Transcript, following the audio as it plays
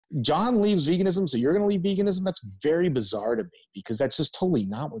John leaves veganism, so you're going to leave veganism. That's very bizarre to me, because that's just totally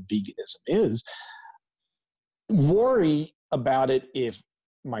not what veganism is. Worry about it if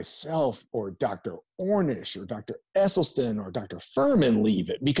myself or Dr. Ornish or Dr. Esselstyn or Dr. Furman leave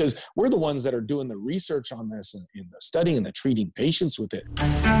it, because we're the ones that are doing the research on this and the studying and the treating patients with it.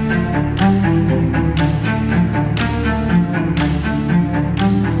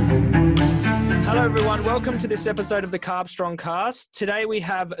 Hello everyone, welcome to this episode of the Carbstrong cast. Today we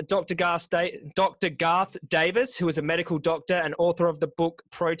have Dr. Garth Davis, who is a medical doctor and author of the book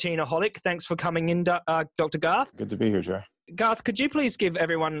Proteinaholic. Thanks for coming in, Dr. Garth. Good to be here, Joe. Garth, could you please give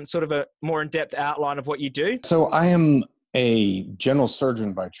everyone sort of a more in-depth outline of what you do? So I am a general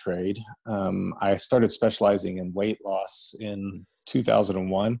surgeon by trade. I started specializing in weight loss in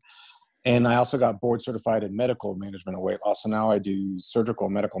 2001. And I also got board certified in medical management of weight loss. So now I do surgical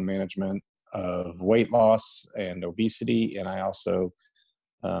medical management of weight loss and obesity. And I also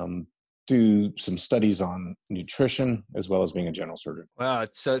do some studies on nutrition as well as being a general surgeon. Wow.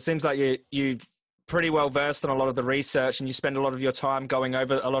 So it seems like you're pretty well versed on a lot of the research, and you spend a lot of your time going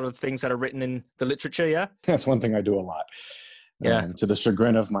over a lot of the things that are written in the literature. Yeah. That's one thing I do a lot. Yeah. To the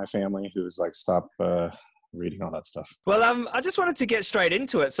chagrin of my family, who is like, stop reading all that stuff. Well, I just wanted to get straight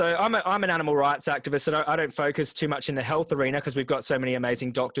into it. So I'm an animal rights activist, and I don't focus too much in the health arena because we've got so many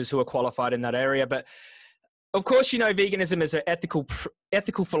amazing doctors who are qualified in that area. But of course, you know, veganism is an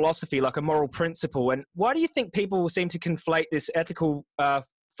ethical philosophy, like a moral principle. And why do you think people seem to conflate this ethical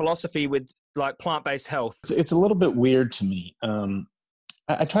philosophy with like plant-based health? It's a little bit weird to me.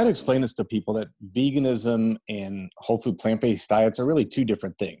 I try to explain this to people that veganism and whole food plant-based diets are really two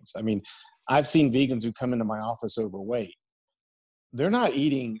different things. I mean, I've seen vegans who come into my office overweight. They're not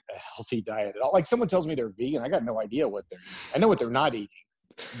eating a healthy diet at all. Like, someone tells me they're vegan, I got no idea what they're eating. I know what they're not eating,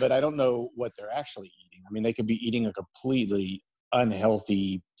 but I don't know what they're actually eating. I mean, they could be eating a completely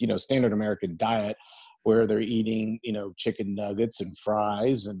unhealthy, standard American diet where they're eating, chicken nuggets and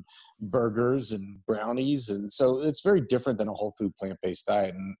fries and burgers and brownies. And so it's very different than a whole food plant-based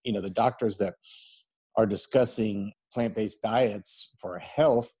diet. And, the doctors that are discussing plant-based diets for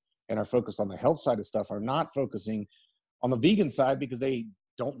health and are focused on the health side of stuff are not focusing on the vegan side because they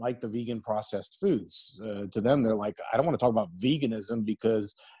don't like the vegan processed foods. To them, they're like, I don't want to talk about veganism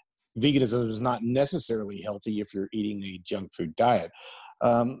because veganism is not necessarily healthy if you're eating a junk food diet.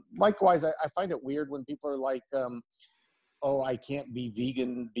 Likewise, I find it weird when people are like, oh, I can't be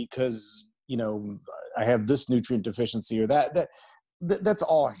vegan because, I have this nutrient deficiency or that. That's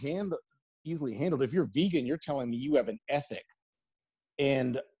all easily handled. If you're vegan, you're telling me you have an ethic.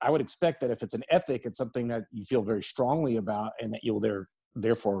 And I would expect that if it's an ethic, it's something that you feel very strongly about and that you'll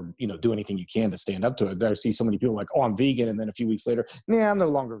therefore, do anything you can to stand up to it. I see so many people like, oh, I'm vegan. And then a few weeks later, I'm no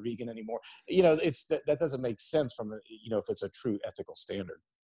longer vegan anymore. That doesn't make sense from, if it's a true ethical standard.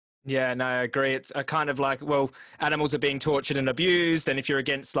 Yeah, no, I agree. It's a kind of like, well, animals are being tortured and abused. And if you're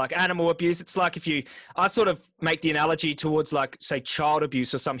against like animal abuse, it's like I sort of make the analogy towards like, say, child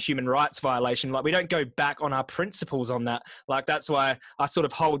abuse or some human rights violation. Like, we don't go back on our principles on that. Like, that's why I sort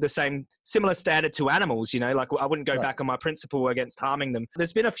of hold the similar standard to animals, like I wouldn't go back on my principle against harming them.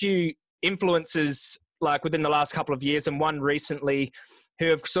 There's been a few influences like within the last couple of years, and one recently, who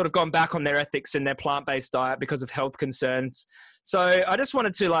have sort of gone back on their ethics in their plant-based diet because of health concerns. So I just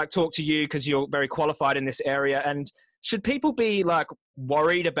wanted to like talk to you because you're very qualified in this area. And should people be like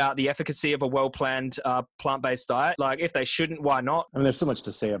worried about the efficacy of a well-planned plant-based diet? Like, if they shouldn't, why not? I mean, there's so much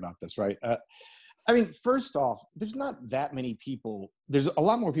to say about this, right? First off, there's not that many people. There's a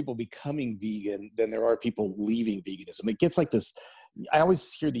lot more people becoming vegan than there are people leaving veganism. It gets like this. I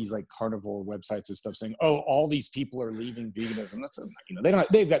always hear these like carnivore websites and stuff saying, "Oh, all these people are leaving veganism." That's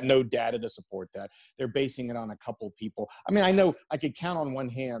they've got no data to support that. They're basing it on a couple people. I mean, I know I could count on one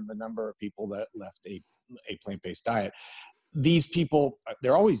hand the number of people that left a plant-based diet. These people,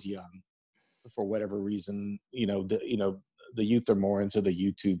 they're always young, for whatever reason. The youth are more into the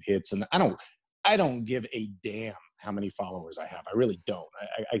YouTube hits, and I don't give a damn how many followers I have. I really don't.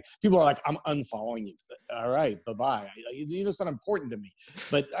 People are like, I'm unfollowing you. All right, bye-bye. It's not important to me.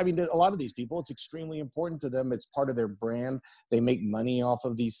 But I mean, a lot of these people, it's extremely important to them. It's part of their brand. They make money off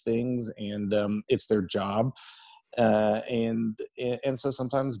of these things, and it's their job. And so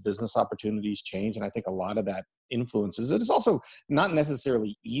sometimes business opportunities change, and I think a lot of that influences it. It's also not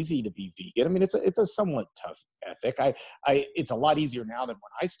necessarily easy to be vegan. I mean, it's a somewhat tough ethic. It's a lot easier now than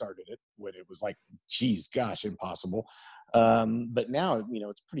when I started it, when it was like, geez, gosh, impossible. But now,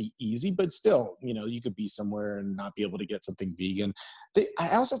 it's pretty easy, but still, you could be somewhere and not be able to get something vegan. I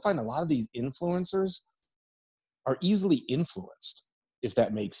also find a lot of these influencers are easily influenced. if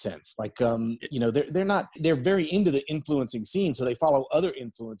that makes sense. Like, they're very into the influencing scene. So they follow other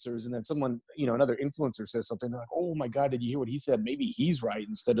influencers, and then someone, another influencer says something, they're like, oh my God, did you hear what he said? Maybe he's right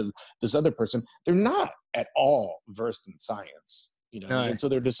instead of this other person. They're not at all versed in science, No. and so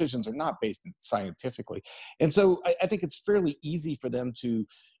their decisions are not based scientifically. And so I think it's fairly easy for them to,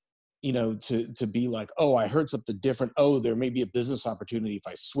 to be like, oh, I heard something different. Oh, there may be a business opportunity if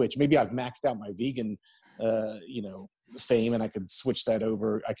I switch. Maybe I've maxed out my vegan, fame, and I could switch that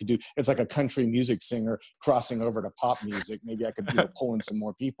over. It's like a country music singer crossing over to pop music. Maybe I could, pull in some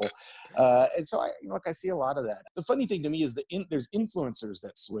more people. And so I see a lot of that. The funny thing to me is that there's influencers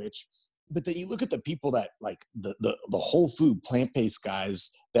that switch, but then you look at the people that like the whole food plant-based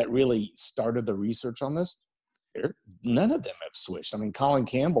guys that really started the research on this. None of them have switched. I mean, Colin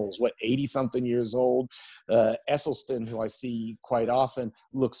Campbell's 80-something years old. Esselstyn, who I see quite often,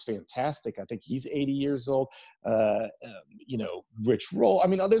 looks fantastic. I think he's 80 years old. Rich Roll. I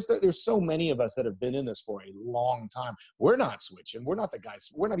mean, there's so many of us that have been in this for a long time. We're not switching. We're not the guys.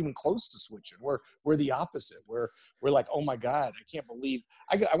 We're not even close to switching. We're the opposite. We're like, oh my God, I can't believe.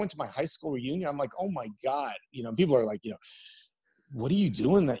 I went to my high school reunion. I'm like, oh my God. People are like, what are you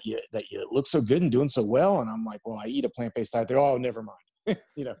doing that you look so good and doing so well? And I'm like, well, I eat a plant-based diet. They're, oh, never mind.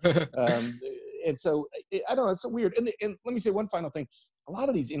 And so I don't know. It's so weird. And let me say one final thing. A lot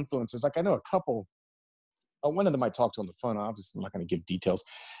of these influencers, like I know a couple, one of them I talked to on the phone, obviously I'm not going to give details.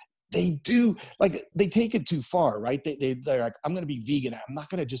 They do, like, they take it too far, right? They're like, I'm going to be vegan. I'm not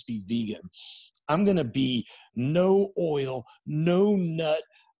going to just be vegan. I'm going to be no oil, no nut.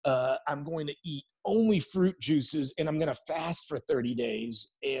 I'm going to eat only fruit juices, and I'm going to fast for 30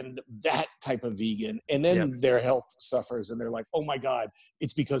 days, and that type of vegan. And then their health suffers, and they're like, oh my God,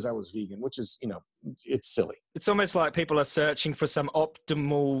 it's because I was vegan, which is, it's silly. It's almost like people are searching for some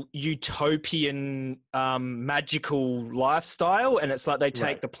optimal utopian magical lifestyle. And it's like they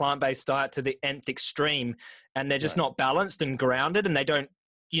take the plant-based diet to the nth extreme, and they're just not balanced and grounded, and they don't,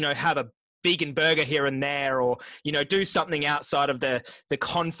 have a vegan burger here and there, or do something outside of the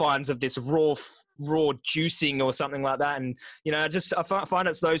confines of this raw juicing or something like that. And I find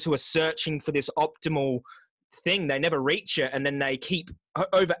it's those who are searching for this optimal thing, they never reach it, and then they keep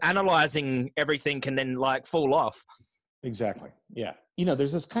over analyzing everything and then like fall off. Exactly. Yeah.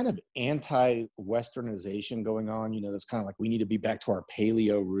 There's this kind of anti-Westernization going on, that's kind of like, we need to be back to our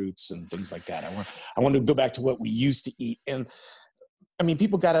paleo roots and things like that. I want to go back to what we used to eat. And I mean,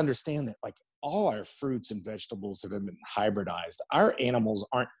 people got to understand that, like, all our fruits and vegetables have been hybridized. Our animals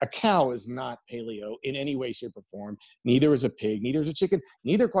aren't, a cow is not paleo in any way, shape, or form. Neither is a pig, neither is a chicken,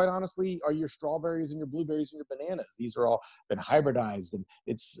 neither, quite honestly, are your strawberries and your blueberries and your bananas. These are all been hybridized, and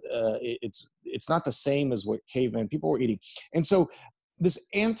it's not the same as what caveman people were eating. And so this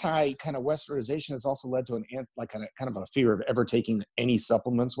anti kind of Westernization has also led to kind of a fear of ever taking any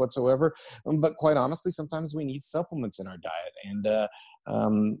supplements whatsoever. But quite honestly, sometimes we need supplements in our diet, and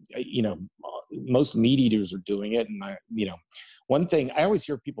most meat eaters are doing it. And one thing I always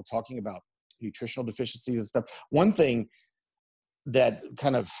hear people talking about nutritional deficiencies and stuff. One thing that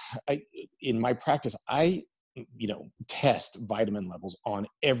kind of in my practice, I test vitamin levels on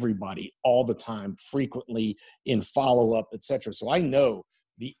everybody all the time, frequently, in follow-up, etc. So I know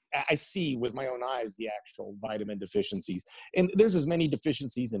I see with my own eyes the actual vitamin deficiencies. And there's as many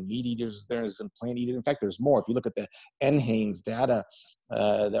deficiencies in meat eaters as there is in plant eaters. In fact, there's more. If you look at the NHANES data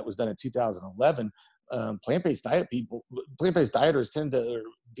that was done in 2011, plant-based dieters or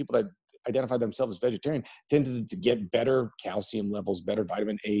people that identify themselves as vegetarian tended to get better calcium levels, better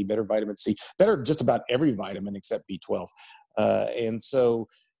vitamin A, better vitamin C, better just about every vitamin except B12. And so,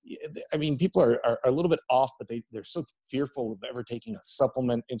 I mean, people are a little bit off, but they're so fearful of ever taking a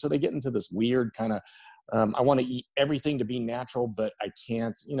supplement. And so they get into this weird kind of, I want to eat everything to be natural, but I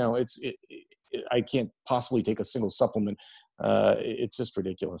can't, I can't possibly take a single supplement. It's just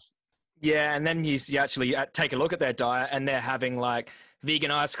ridiculous. Yeah, and then you actually take a look at their diet, and they're having like vegan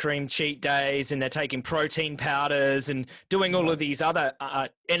ice cream cheat days, and they're taking protein powders and doing all of these other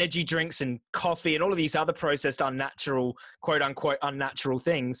energy drinks and coffee and all of these other processed unnatural, quote unquote, unnatural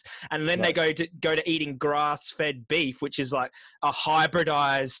things. And then they go to eating grass-fed beef, which is like a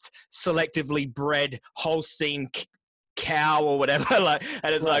hybridized, selectively bred Holstein cow or whatever,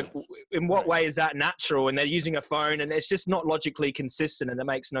 and it's like, in what way is that natural? And they're using a phone, and it's just not logically consistent, and it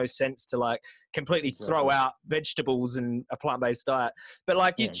makes no sense to like completely throw out vegetables and a plant-based diet. But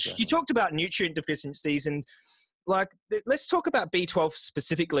like you talked about nutrient deficiencies, and like let's talk about B12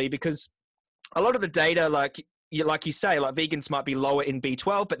 specifically, because a lot of the data, like you say, like vegans might be lower in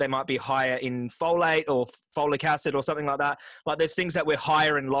B12, but they might be higher in folate or folic acid or something like that. Like there's things that we're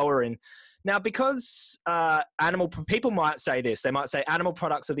higher and lower in. Now, because people might say this, they might say animal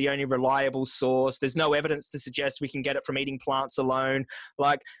products are the only reliable source. There's no evidence to suggest we can get it from eating plants alone.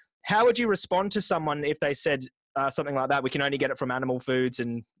 Like, how would you respond to someone if they said something like that? We can only get it from animal foods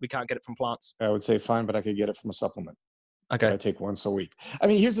and we can't get it from plants. I would say fine, but I could get it from a supplement. Okay. That I take once a week. I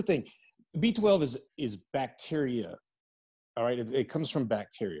mean, here's the thing. B12 is bacteria. All right. It comes from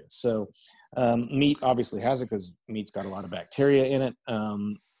bacteria. So meat obviously has it because meat's got a lot of bacteria in it.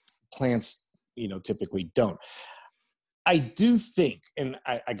 Plants, typically don't. I do think, and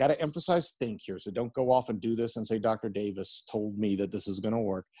I got to emphasize think here, so don't go off and do this and say Dr. Davis told me that this is going to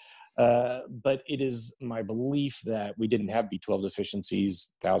work. But it is my belief that we didn't have B12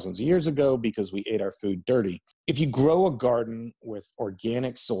 deficiencies thousands of years ago because we ate our food dirty. If you grow a garden with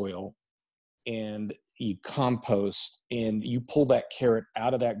organic soil and you compost and you pull that carrot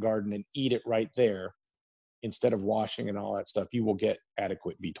out of that garden and eat it right there, instead of washing and all that stuff, you will get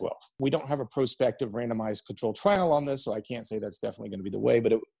adequate B12. We don't have a prospective randomized controlled trial on this, so I can't say that's definitely going to be the way,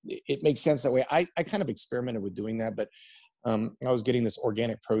 but it makes sense that way. I kind of experimented with doing that, but I was getting this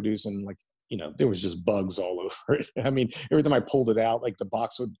organic produce and there was just bugs all over it. I mean, every time I pulled it out, like the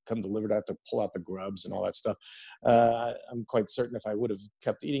box would come delivered, I have to pull out the grubs and all that stuff. I'm quite certain if I would have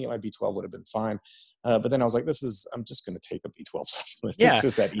kept eating it, my B12 would have been fine. But then I was like, I'm just going to take a B12 supplement. Yeah. It's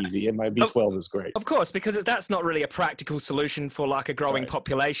just that easy. And my B12 is great. Of course, because that's not really a practical solution for like a growing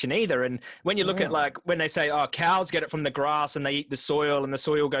population either. And when you look at when they say, cows get it from the grass and they eat the soil and the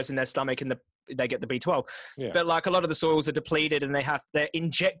soil goes in their stomach and they get the B12. Yeah. But like a lot of the soils are depleted and they're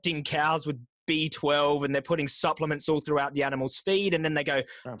injecting cows with B12 and they're putting supplements all throughout the animal's feed. And then they go,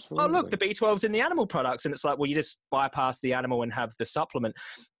 absolutely. Oh, look, the B12's in the animal products. And it's like, well, you just bypass the animal and have the supplement.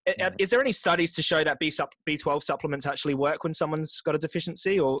 Yeah. Is there any studies to show that B12 supplements actually work when someone's got a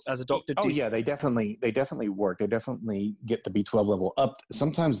deficiency, or as a doctor? Yeah, they definitely work. They definitely get the B12 level up.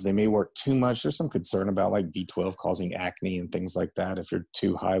 Sometimes they may work too much. There's some concern about like B12 causing acne and things like that if you're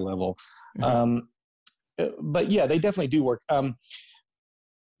too high level. Mm-hmm. But yeah, they definitely do work.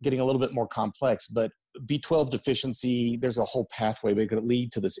 Getting a little bit more complex, but B12 deficiency, there's a whole pathway, but it could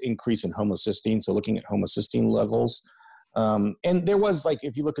lead to this increase in homocysteine. So looking at homocysteine levels. And there was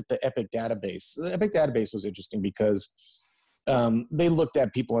if you look at the EPIC database, the EPIC database was interesting because they looked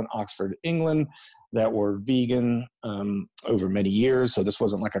at people in Oxford, England that were vegan over many years. So this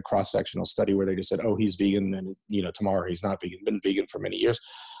wasn't like a cross-sectional study where they just said, oh, he's vegan and tomorrow he's not vegan, been vegan for many years.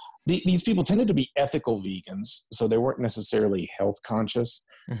 These people tended to be ethical vegans, so they weren't necessarily health conscious.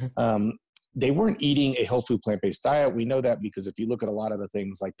 Mm-hmm. They weren't eating a whole food plant-based diet. We know that because if you look at a lot of the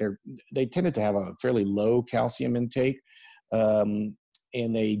things, like they tended to have a fairly low calcium intake, and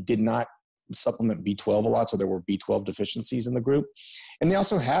they did not supplement B12 a lot, so there were B12 deficiencies in the group. And they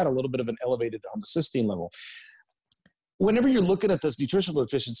also had a little bit of an elevated homocysteine level. Whenever you're looking at those nutritional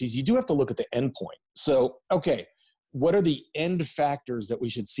deficiencies, you do have to look at the endpoint. So, okay, what are the end factors that we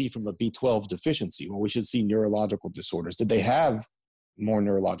should see from a B12 deficiency? Well, we should see neurological disorders. Did they have more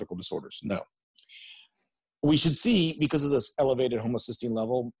neurological disorders? No. We should see, because of this elevated homocysteine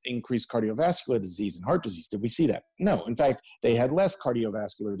level, increased cardiovascular disease and heart disease. Did we see that? No. In fact, they had less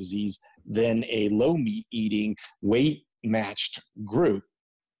cardiovascular disease than a low meat eating, weight matched group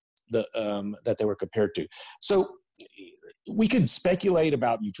that they were compared to. So we could speculate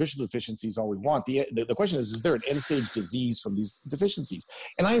about nutritional deficiencies all we want. The question is there an end-stage disease from these deficiencies?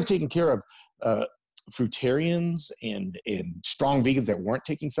 And I have taken care of fruitarians and strong vegans that weren't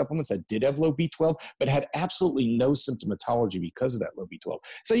taking supplements that did have low B12, but had absolutely no symptomatology because of that low B12.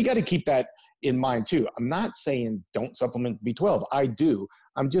 So you got to keep that in mind too. I'm not saying don't supplement B12. I do.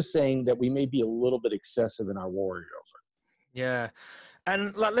 I'm just saying that we may be a little bit excessive in our worry over it. Yeah.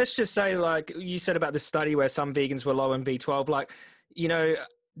 And let's just say, like you said about the study where some vegans were low in B12,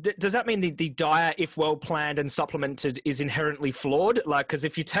 does that mean the diet, if well planned and supplemented, is inherently flawed? Because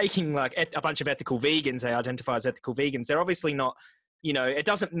if you're taking a bunch of ethical vegans, they identify as ethical vegans, they're obviously not, it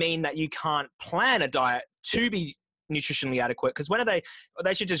doesn't mean that you can't plan a diet to be nutritionally adequate. Because when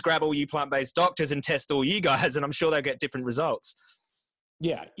they should just grab all you plant-based doctors and test all you guys, and I'm sure they'll get different results.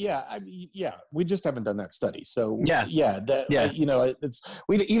 Yeah. We just haven't done that study. So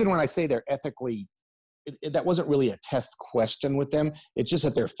even when I say they're ethically, that wasn't really a test question with them. It's just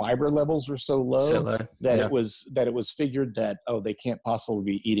that their fiber levels were so low that it was figured that, they can't possibly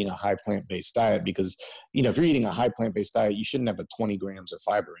be eating a high plant-based diet because, if you're eating a high plant-based diet, you shouldn't have a 20 grams of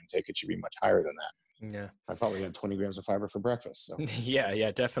fiber intake. It should be much higher than that. Yeah. I probably had 20 grams of fiber for breakfast. So.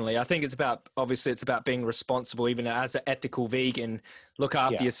 Yeah, definitely. I think it's about being responsible, even as an ethical vegan, look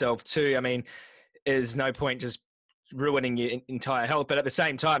after yourself too. I mean, there's no point just ruining your entire health. But at the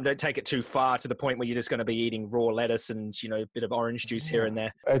same time, don't take it too far to the point where you're just going to be eating raw lettuce and, you know, a bit of orange juice here and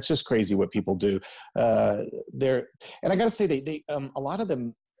there. It's just crazy what people do. And I got to say, they a lot of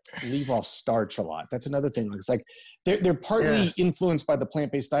them leave off starch a lot. That's another thing. It's like they're partly influenced by the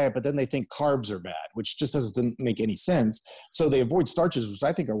plant-based diet, but then they think carbs are bad, which just doesn't make any sense. So they avoid starches, which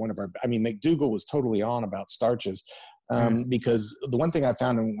I think are one of our, I mean, McDougall was totally on about starches. Because the one thing I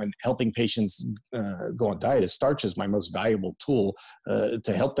found when helping patients go on diet is starch is my most valuable tool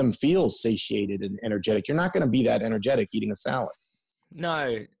to help them feel satiated and energetic. You're not going to be that energetic eating a salad.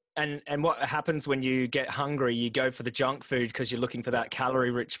 No. And what happens when you get hungry, you go for the junk food because you're looking for that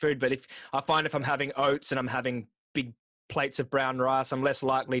calorie-rich food. But if I'm having oats and I'm having big plates of brown rice, I'm less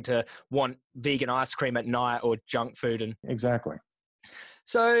likely to want vegan ice cream at night or junk food. And exactly.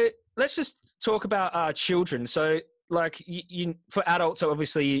 So let's just talk about our children. So, like you for adults,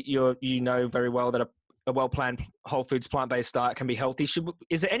 obviously you know very well that a well-planned whole foods plant-based diet can be healthy.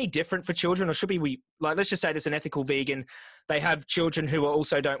 Is it any different for children, or should we like, let's just say there's an ethical vegan, they have children who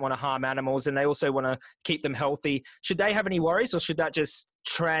also don't want to harm animals and they also want to keep them healthy. Should they have any worries, or should that just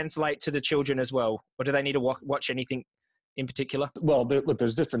translate to the children as well? Or do they need to watch anything in particular? Well, look,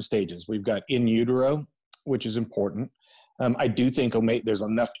 there's different stages. We've got in utero, which is important. I do think there's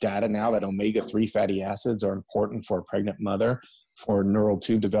enough data now that omega-3 fatty acids are important for a pregnant mother for neural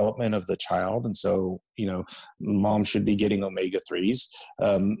tube development of the child. And so, you know, moms should be getting omega-3s.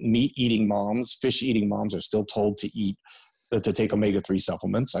 Meat-eating moms, fish-eating moms are still told to take omega-3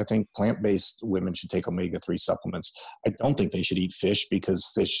 supplements. I think plant-based women should take omega-3 supplements. I don't think they should eat fish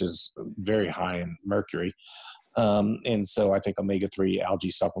because fish is very high in mercury. And so I think omega-3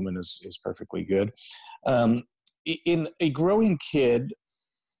 algae supplement is perfectly good. In a growing kid,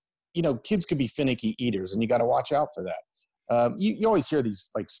 you know, kids could be finicky eaters, and you got to watch out for that. You always hear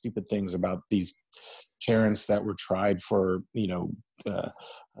these like stupid things about these parents that were tried for, you know,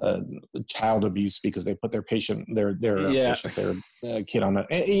 child abuse because they put their kid on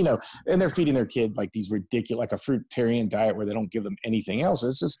you know, and they're feeding their kid like these ridiculous, like a fruitarian diet where they don't give them anything else.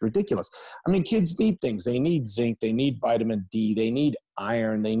 It's just ridiculous. I mean, kids need things. They need zinc. They need vitamin D. They need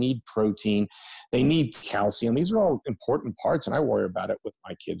iron. They need protein. They need calcium. These are all important parts, and I worry about it with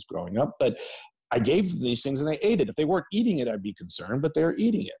my kids growing up. But I gave them these things and they ate it. If they weren't eating it, I'd be concerned, but they're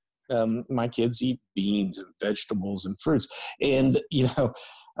eating it. My kids eat beans and vegetables and fruits. And, you know,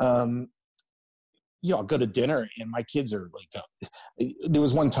 I'll go to dinner and my kids are like, there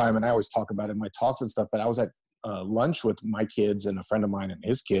was one time, and I always talk about it in my talks and stuff, but I was at lunch with my kids and a friend of mine and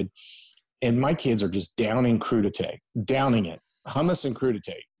his kid, and my kids are just downing it, hummus and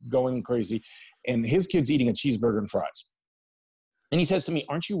crudité, going crazy. And his kid's eating a cheeseburger and fries. And he says to me,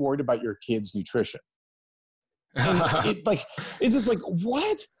 "Aren't you worried about your kids' nutrition?" It's just like,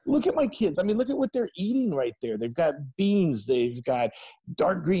 what? Look at my kids. I mean, look at what they're eating right there. They've got beans. They've got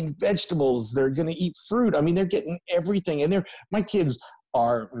dark green vegetables. They're going to eat fruit. I mean, they're getting everything. And my kids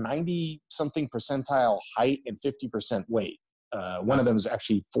are 90-something percentile height and 50% weight. One of them is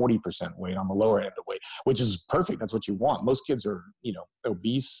actually 40% weight on the lower end of weight, which is perfect. That's what you want. Most kids are, you know,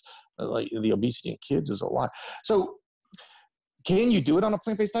 obese. Like the obesity in kids is a lot. So, can you do it on a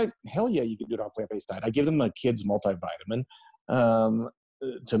plant-based diet? Hell yeah, you can do it on a plant-based diet. I give them a kid's multivitamin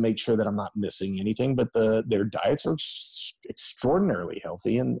to make sure that I'm not missing anything, but their diets are extraordinarily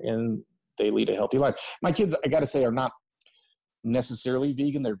healthy and they lead a healthy life. My kids, I got to say, are not necessarily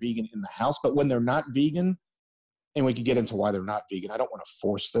vegan. They're vegan in the house, but when they're not vegan, and we could get into why they're not vegan, I don't want to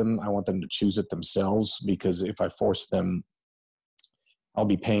force them. I want them to choose it themselves, because if I force them, I'll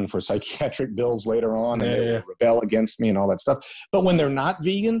be paying for psychiatric bills later on, and they will rebel against me and all that stuff. But when they're not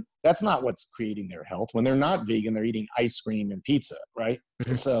vegan, that's not what's creating their health. When they're not vegan, they're eating ice cream and pizza, right?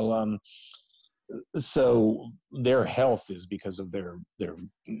 So their health is because of their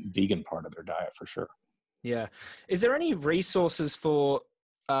vegan part of their diet, for sure. Yeah. Is there any resources for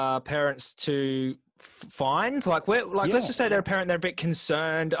parents to find, let's just say they're a parent, they're a bit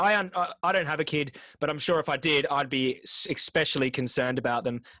concerned. I don't have a kid, but I'm sure if I did, I'd be especially concerned about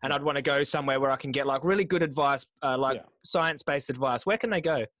them, and I'd want to go somewhere where I can get like really good advice, science-based advice. Where can they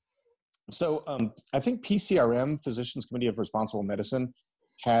go? So I think PCRM, Physicians Committee of Responsible Medicine,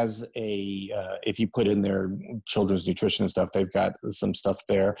 has if you put in their children's nutrition and stuff, they've got some stuff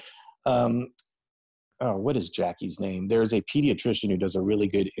there. What is Jackie's name? There's a pediatrician who does a really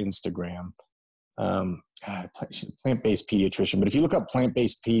good Instagram. Plant-based pediatrician. But if you look up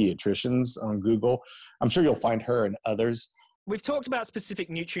plant-based pediatricians on Google, I'm sure you'll find her and others. We've talked about specific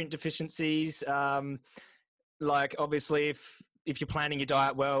nutrient deficiencies. Like obviously if if you're planning your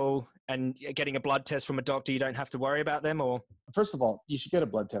diet well and getting a blood test from a doctor, you don't have to worry about them? Or first of all, you should get a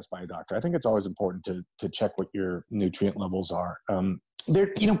blood test by a doctor. I think it's always important to check what your nutrient levels are.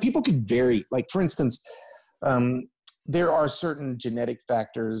 People could vary. Like, for instance, there are certain genetic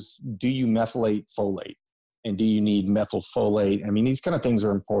factors. Do you methylate folate? And do you need methylfolate? I mean, these kind of things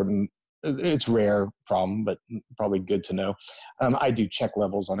are important. It's a rare problem, but probably good to know. I do check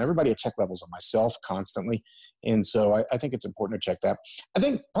levels on everybody. I check levels on myself constantly. And so I think it's important to check that. I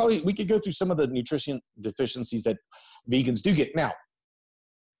think probably we could go through some of the nutrition deficiencies that vegans do get. Now,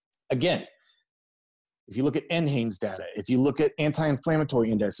 again, if you look at NHANES data, if you look at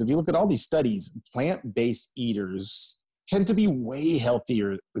anti-inflammatory index, if you look at all these studies, plant-based eaters tend to be way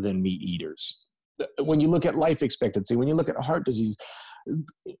healthier than meat eaters. When you look at life expectancy, when you look at heart disease,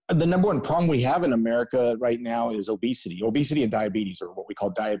 the number one problem we have in America right now is obesity. Obesity and diabetes, or what we call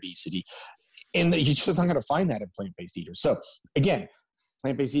diabesity. And you're just not going to find that in plant-based eaters. So again,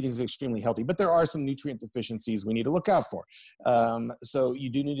 plant-based eating is extremely healthy, but there are some nutrient deficiencies we need to look out for. So you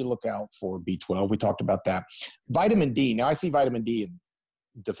do need to look out for B12. We talked about that. Vitamin D. Now I see vitamin D in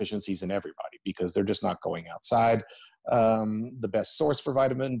deficiencies in everybody because they're just not going outside. The best source for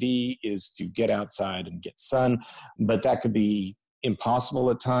vitamin D is to get outside and get sun, but that could be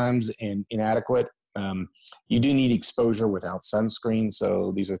impossible at times and inadequate. You do need exposure without sunscreen.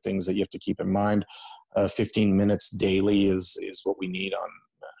 So these are things that you have to keep in mind. 15 minutes daily is what we need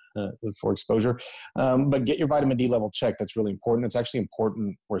for exposure. But get your vitamin D level checked. That's really important. It's actually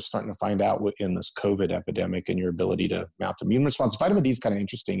important. We're starting to find out in this COVID epidemic and your ability to mount immune response. Vitamin D is kind of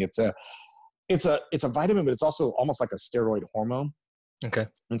interesting. It's a vitamin, but it's also almost like a steroid hormone. Okay.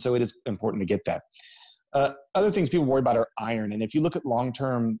 And so it is important to get that. Other things people worry about are iron. And if you look at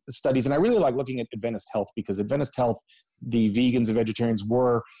long-term studies, and I really like looking at Adventist Health, because Adventist Health, the vegans and vegetarians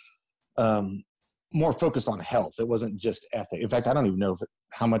were more focused on health. It wasn't just ethics. In fact, I don't even know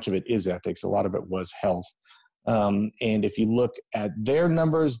how much of it is ethics. A lot of it was health. And if you look at their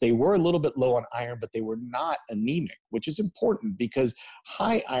numbers, they were a little bit low on iron, but they were not anemic, which is important because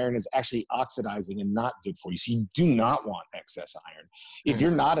high iron is actually oxidizing and not good for you. So you do not want excess iron. If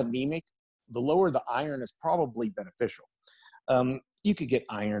you're not anemic, the lower the iron is probably beneficial. You could get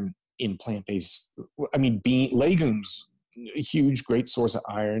iron in plant-based, legumes, a huge, great source of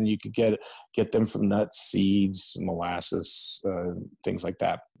iron. You could get them from nuts, seeds, molasses, things like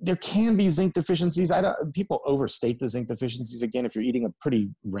that. There can be zinc deficiencies. People overstate the zinc deficiencies. Again, if you're eating a pretty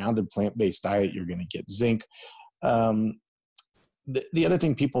rounded plant-based diet, you're going to get zinc. The other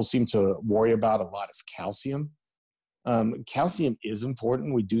thing people seem to worry about a lot is calcium. Calcium is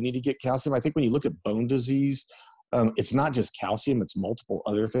important. We do need to get calcium. I think when you look at bone disease, it's not just calcium, it's multiple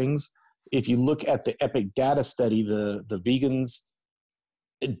other things. If you look at the EPIC data study, the vegans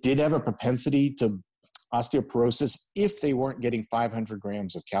did have a propensity to osteoporosis if they weren't getting 500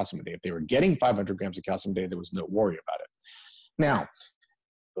 grams of calcium a day. If they were getting 500 grams of calcium a day, there was no worry about it. Now,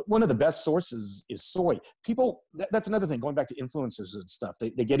 one of the best sources is soy. People, that's another thing, going back to influencers and stuff.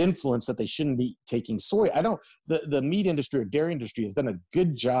 They get influenced that they shouldn't be taking soy. The meat industry or dairy industry has done a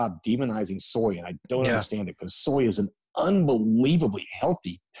good job demonizing soy, and I don't understand it because soy is an unbelievably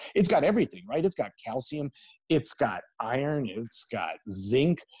healthy. It's got everything, right? It's got calcium, it's got iron, it's got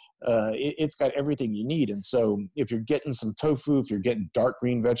zinc, it's got everything you need. And so if you're getting some tofu, if you're getting dark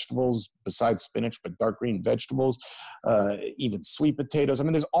green vegetables besides spinach, but dark green vegetables, even sweet potatoes,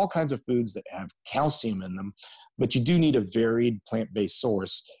 there's all kinds of foods that have calcium in them, but you do need a varied plant-based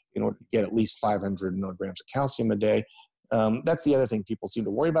source in order to get at least 500 milligrams of calcium a day. That's the other thing people seem to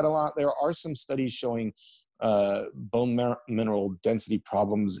worry about a lot. There are some studies showing bone mineral density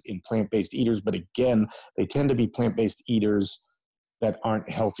problems in plant-based eaters, but again, they tend to be plant-based eaters that aren't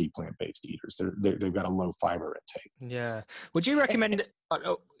healthy plant-based eaters. They've got a low fiber intake. Yeah. Would you recommend?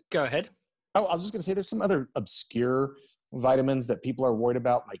 Go ahead. Oh, I was just going to say there's some other obscure vitamins that people are worried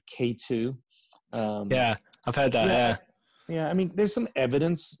about, like K2. Yeah, I've heard that. Yeah, there's some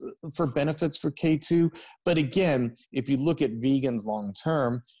evidence for benefits for K2, but again, if you look at vegans long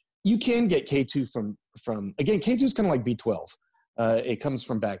term, you can get K2 from again, K2 is kind of like B12. It comes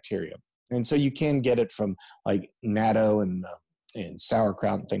from bacteria. And so you can get it from like natto and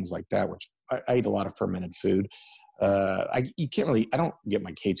sauerkraut and things like that, which I eat a lot of fermented food. I don't get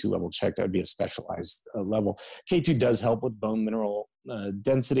my K2 level checked. That would be a specialized level. K2 does help with bone mineral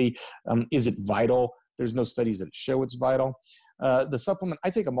density. Is it vital? There's no studies that show it's vital. The supplement, I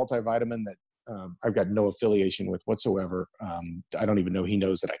take a multivitamin that I've got no affiliation with whatsoever. I don't even know he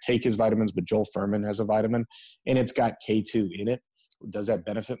knows that I take his vitamins, but Joel Furman has a vitamin and it's got K2 in it. Does that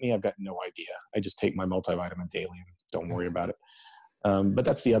benefit me? I've got no idea. I just take my multivitamin daily and don't worry about it. But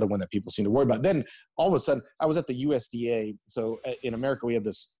that's the other one that people seem to worry about. Then all of a sudden, I was at the USDA. So in America, we have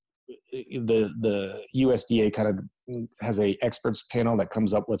this, the USDA kind of has a experts panel that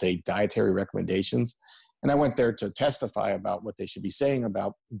comes up with a dietary recommendations. And I went there to testify about what they should be saying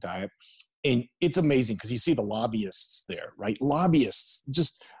about diet. And it's amazing because you see the lobbyists there, right? Lobbyists,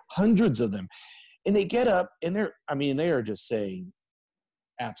 just hundreds of them. And they get up and they are just saying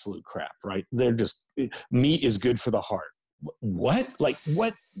absolute crap, right? They're just, meat is good for the heart. What? Like,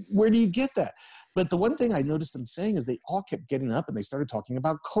 what? Where do you get that? But the one thing I noticed them saying is they all kept getting up and they started talking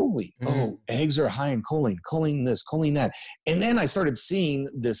about choline. Oh, eggs are high in choline, choline this, choline that. And then I started seeing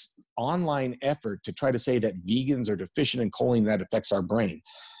this online effort to try to say that vegans are deficient in choline, that affects our brain.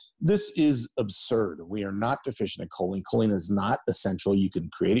 This is absurd. We are not deficient in choline. Choline is not essential. You can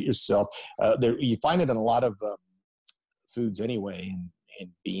create it yourself. You find it in a lot of foods anyway,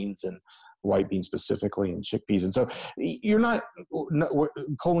 in beans and white beans specifically, and chickpeas. And so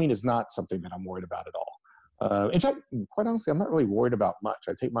choline is not something that I'm worried about at all. In fact, quite honestly, I'm not really worried about much.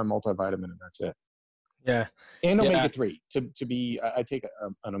 I take my multivitamin and that's it. Yeah. And omega-3. I take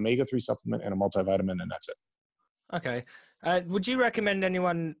an omega-3 supplement and a multivitamin and that's it. Okay. Would you recommend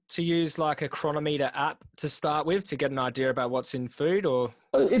anyone to use like a Chronometer app to start with to get an idea about what's in food, or?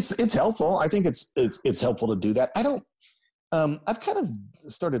 It's helpful. I think it's helpful to do that. I've kind of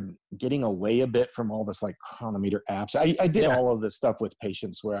started getting away a bit from all this like Chronometer apps. I did all of this stuff with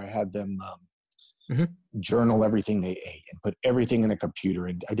patients where I had them journal everything they ate and put everything in a computer.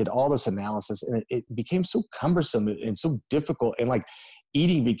 And I did all this analysis, and it became so cumbersome and so difficult. And like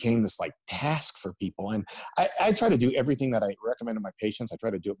eating became this like task for people. And I try to do everything that I recommend to my patients. I try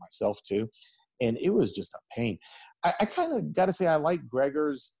to do it myself too. And it was just a pain. I kind of got to say, I like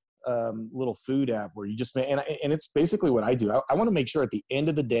Gregor's little food app where you just and it's basically what I do. I want to make sure at the end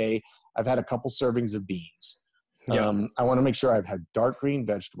of the day I've had a couple servings of beans. I want to make sure I've had dark green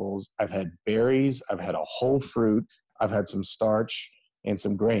vegetables, I've had berries, I've had a whole fruit, I've had some starch and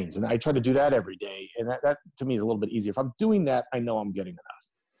some grains, and I try to do that every day, and that to me is a little bit easier. If I'm doing that, I know I'm getting enough.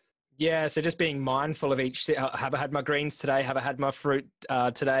 Yeah, so just being mindful of each. Have I had my greens today? Have I had my fruit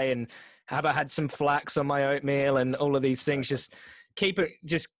today? And have I had some flax on my oatmeal? And all of these things. Just keep it.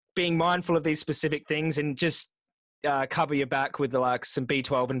 Just being mindful of these specific things, and just cover your back with like some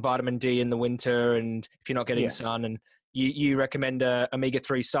B12 and vitamin D in the winter. And if you're not getting sun, and you recommend a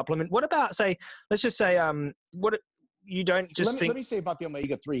omega-3 supplement. What about, say, let's just say, what you don't just think. Let me say about the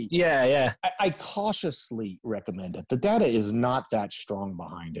omega-3. Yeah. I cautiously recommend it. The data is not that strong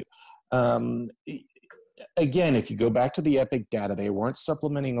behind it. Again, if you go back to the EPIC data, they weren't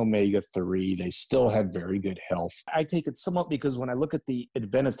supplementing omega-3. They still had very good health. I take it somewhat because when I look at the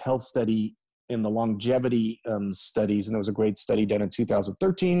Adventist Health Study in the longevity studies, and there was a great study done in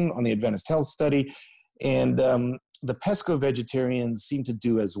 2013 on the Adventist Health Study, and the pesco-vegetarians seem to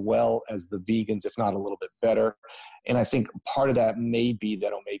do as well as the vegans, if not a little bit better. And I think part of that may be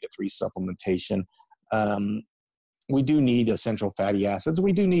that omega-3 supplementation. We do need essential fatty acids.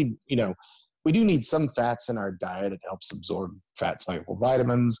 We do need some fats in our diet. It helps absorb fat-soluble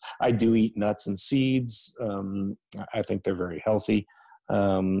vitamins. I do eat nuts and seeds. I think they're very healthy,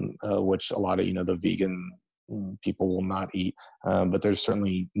 which a lot of, the vegan people will not eat. But there's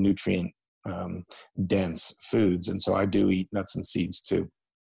certainly nutrient dense foods. And so I do eat nuts and seeds too.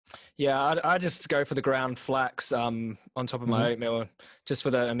 Yeah, I just go for the ground flax on top of my oatmeal just for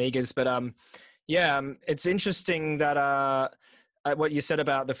the omegas. But it's interesting that what you said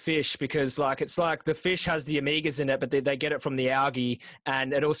about the fish, because it's like the fish has the omegas in it, but they get it from the algae,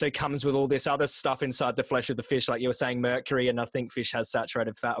 and it also comes with all this other stuff inside the flesh of the fish, like you were saying, mercury, and I think fish has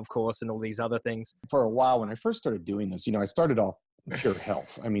saturated fat, of course, and all these other things. For a while, when I first started doing this, I started off pure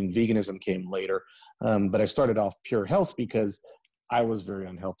health. I mean, veganism came later, but I started off pure health because I was very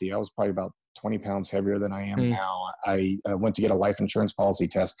unhealthy. I was probably about 20 pounds heavier than I am now. I went to get a life insurance policy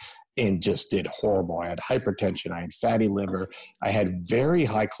test and just did horrible. I had hypertension. I had fatty liver. I had very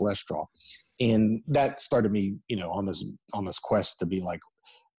high cholesterol. And that started me, on this quest to be like,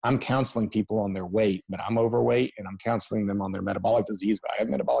 I'm counseling people on their weight, but I'm overweight, and I'm counseling them on their metabolic disease, but I have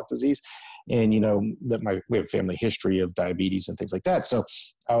metabolic disease. And, we have family history of diabetes and things like that. So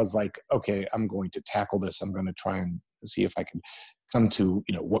I was like, okay, I'm going to tackle this. I'm going to try and see if I can come to,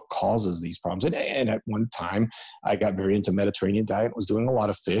 what causes these problems. And at one time I got very into Mediterranean diet, was doing a lot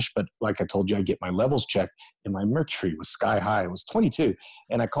of fish, but like I told you, I get my levels checked and my mercury was sky high. It was 22.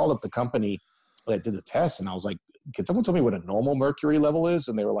 And I called up the company that did the test, and I was like, can someone tell me what a normal mercury level is?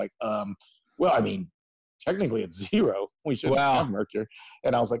 And they were like, well, I mean, technically it's 0. We shouldn't have mercury.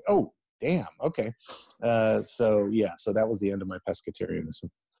 And I was like, oh, damn. Okay. So that was the end of my pescatarianism.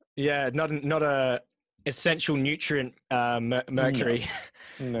 Yeah. Not a essential nutrient, No, mercury.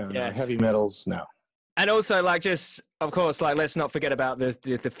 no, Yeah. heavy metals, no. And also, like, just of course, like, let's not forget about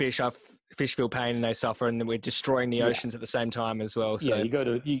the fish. Our fish feel pain and they suffer, and we're destroying the Yeah. oceans at the same time as well. Yeah,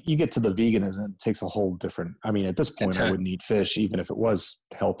 So you get to the veganism, it takes a whole different, I mean, at this point I wouldn't eat fish even if it was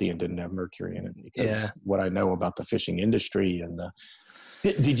healthy and didn't have mercury in it, because what I know about the fishing industry. And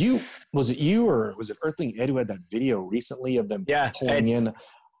did you, was it you or was it Earthling Ed who had that video recently of them pulling in?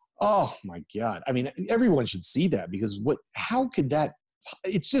 Oh my God. I mean, everyone should see that, because how could that,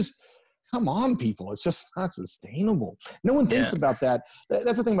 it's just, come on, people. It's just not sustainable. No one thinks about that.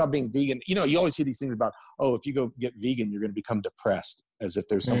 That's the thing about being vegan. You know, you always hear these things about, oh, if you go get vegan, you're going to become depressed, as if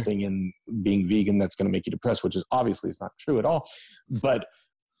there's something in being vegan that's going to make you depressed, which is obviously is not true at all. But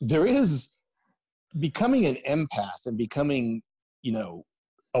there is becoming an empath and becoming, you know,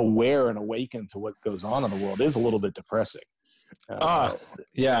 aware and awakened to what goes on in the world is a little bit depressing. I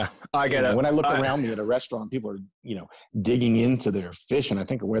get it. When I look around me at a restaurant, people are, you know, digging into their fish, and I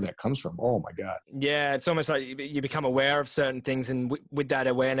think of where that comes from. Oh my God. Yeah, it's almost like you become aware of certain things, and with that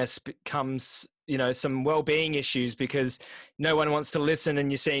awareness comes, you know, some well-being issues, because no one wants to listen,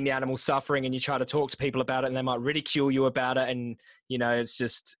 and you're seeing the animal suffering, and you try to talk to people about it, and they might ridicule you about it, and you know, it's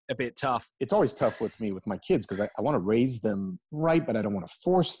just a bit tough. It's always tough with me with my kids, because I want to raise them right, but I don't want to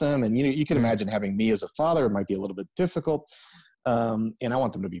force them. And you know, you can imagine having me as a father, it might be a little bit difficult. And I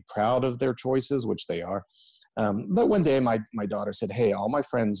want them to be proud of their choices, which they are. But one day my daughter said, hey, all my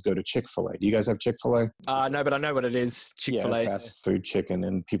friends go to Chick-fil-A. Do you guys have Chick-fil-A? No, but I know what it is. Chick-fil-A. Yeah, it's fast food chicken,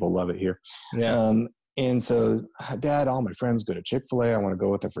 and people love it here. Yeah. And so, Dad, all my friends go to Chick-fil-A. I want to go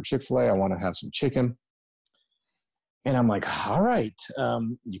with them for Chick-fil-A. I want to have some chicken. And I'm like, all right,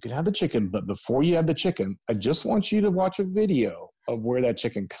 you can have the chicken, but before you have the chicken, I just want you to watch a video of where that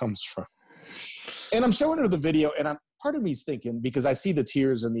chicken comes from. And I'm showing her the video, and part of me's thinking, because I see the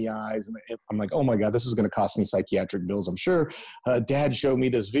tears in the eyes, and I'm like, oh my God, this is going to cost me psychiatric bills, I'm sure. Dad showed me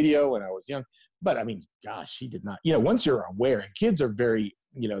this video when I was young. But I mean, gosh, she did not, you know, once you're aware, and kids are very,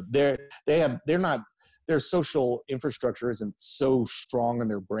 you know, their social infrastructure isn't so strong in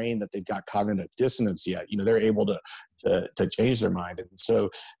their brain that they've got cognitive dissonance yet. You know, they're able to change their mind. And so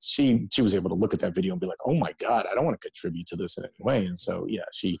she was able to look at that video and be like, oh my God, I don't want to contribute to this in any way. And so, yeah,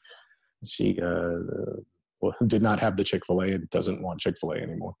 she did not have the Chick-fil-A and doesn't want Chick-fil-A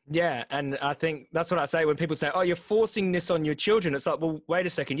anymore. Yeah, and I think that's what I say when people say, oh, you're forcing this on your children. It's like, well, wait a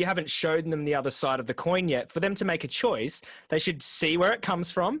second. You haven't shown them the other side of the coin yet. For them to make a choice, they should see where it comes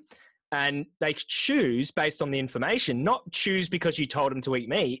from, and they choose based on the information, not choose because you told them to eat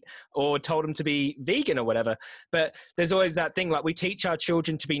meat or told them to be vegan or whatever. But there's always that thing, like, we teach our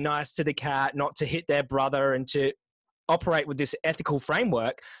children to be nice to the cat, not to hit their brother, and to operate with this ethical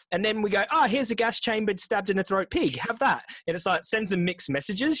framework, and then we go, oh, here's a gas chambered, stabbed in the throat pig, have that. And it's like, sends them mixed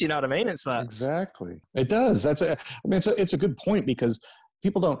messages, you know what I mean? It's like, exactly, it does. It's a good point, because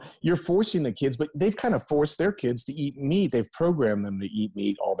people you're forcing the kids, but they've kind of forced their kids to eat meat. They've programmed them to eat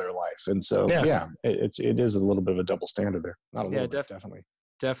meat all their life. And so it is a little bit of a double standard there. Not a little bit, definitely.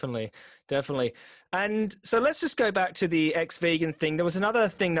 Definitely. And so let's just go back to the ex-vegan thing. There was another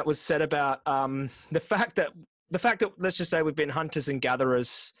thing that was said about the fact that, let's just say, we've been hunters and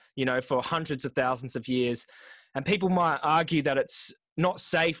gatherers, you know, for hundreds of thousands of years. And people might argue that it's not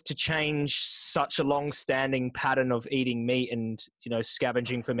safe to change such a long-standing pattern of eating meat and, you know,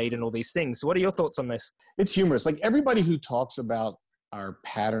 scavenging for meat and all these things. So what are your thoughts on this? It's humorous. Like, everybody who talks about our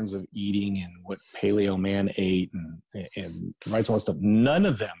patterns of eating and what paleo man ate and writes all that stuff, none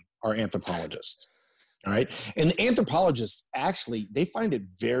of them are anthropologists. All right. And anthropologists, actually, they find it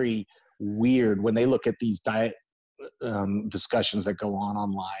very weird when they look at these diet discussions that go on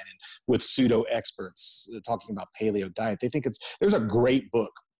online and with pseudo experts talking about paleo diet. They think there's a great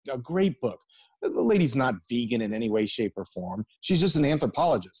book. The lady's not vegan in any way, shape, or form. She's just an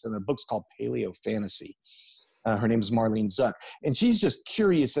anthropologist, and her book's called Paleo Fantasy. Her name is Marlene Zuck, and she's just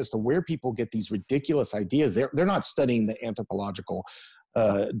curious as to where people get these ridiculous ideas. They're not studying the anthropological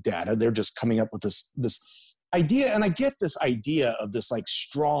data. They're just coming up with this idea. And I get this idea of this, like,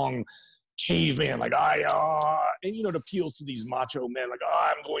 strong caveman, like, and, you know, it appeals to these macho men, like,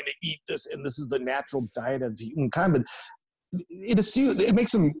 I'm going to eat this, and this is the natural diet of humankind. But it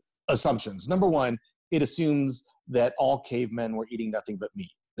makes some assumptions. Number one, it assumes that all cavemen were eating nothing but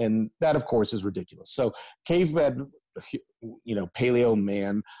meat, and that, of course, is ridiculous. So cavemen, you know, paleo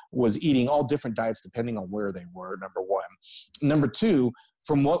man was eating all different diets depending on where they were, number one. Number two,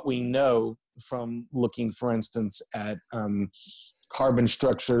 from what we know from looking, for instance, at carbon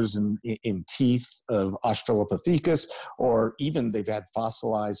structures in teeth of Australopithecus, or even they've had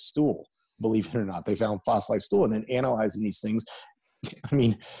fossilized stool, believe it or not. They found fossilized stool, and then analyzing these things, I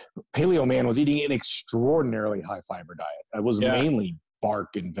mean, paleo man was eating an extraordinarily high fiber diet. It was mainly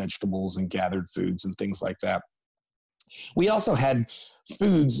bark and vegetables and gathered foods and things like that. We also had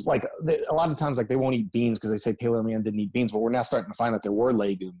foods like a lot of times, like they won't eat beans because they say paleo man didn't eat beans, but we're now starting to find that there were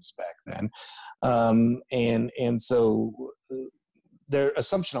legumes back then. And so their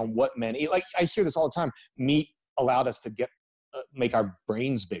assumption on what men eat, like I hear this all the time, meat allowed us to make our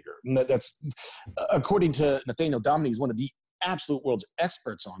brains bigger. And that's according to Nathaniel Dominy, he's one of the absolute world's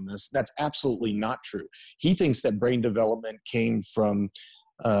experts on this. That's absolutely not true. He thinks that brain development came from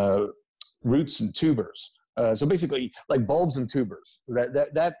roots and tubers. So basically like bulbs and tubers.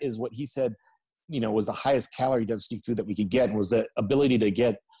 That is what he said, was the highest calorie density food that we could get, and was the ability to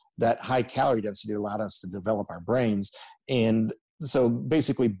get that high calorie density that allowed us to develop our brains. And so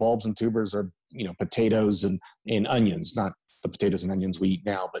basically bulbs and tubers are, potatoes and onions, not the potatoes and onions we eat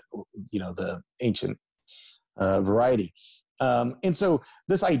now, but, the ancient variety. And so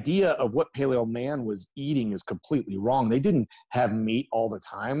this idea of what paleo man was eating is completely wrong. They didn't have meat all the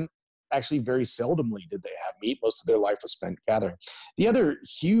time. Actually, very seldomly did they have meat. Most of their life was spent gathering. The other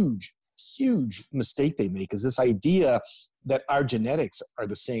huge mistake they make is this idea that our genetics are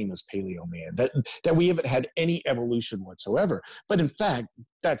the same as paleo man, that we haven't had any evolution whatsoever. But in fact,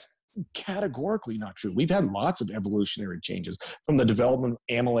 that's categorically not true. We've had lots of evolutionary changes from the development of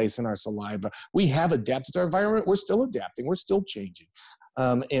amylase in our saliva. We have adapted to our environment. We're still adapting. We're still changing.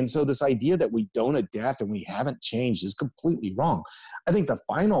 And so this idea that we don't adapt and we haven't changed is completely wrong. I think the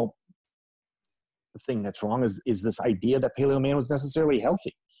final thing that's wrong is this idea that paleo man was necessarily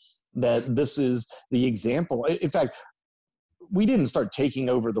healthy, that this is the example. In fact, we didn't start taking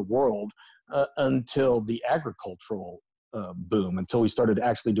over the world until the agricultural boom, until we started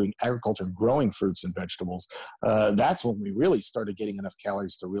actually doing agriculture, growing fruits and vegetables. That's when we really started getting enough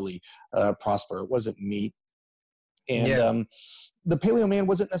calories to really prosper. It wasn't meat. And the paleo man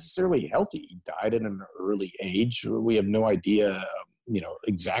wasn't necessarily healthy. He died at an early age. We have no idea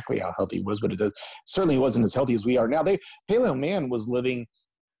exactly how healthy he was, but certainly wasn't as healthy as we are now. Paleo man was living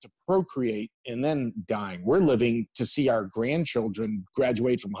to procreate and then dying. We're living to see our grandchildren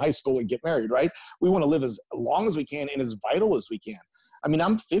graduate from high school and get married, right? We want to live as long as we can and as vital as we can. I mean,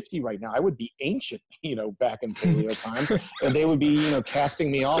 I'm 50 right now. I would be ancient, back in paleo times, and they would be,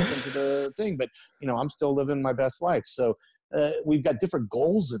 casting me off into the thing. But, I'm still living my best life. So we've got different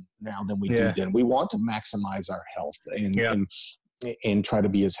goals now than we do then. We want to maximize our health and try to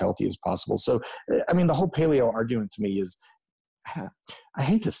be as healthy as possible. So, I mean, the whole paleo argument to me is, I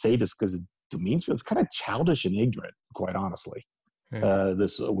hate to say this because it demeans me, it's kind of childish and ignorant, quite honestly. We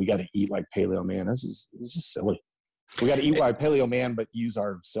got to eat like paleo man. This is silly. We got to eat like paleo man, but use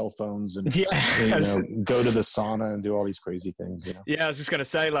our cell phones and go to the sauna and do all these crazy things. Yeah, I was just going to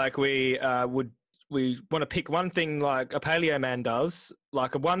say, like we want to pick one thing like a paleo man does,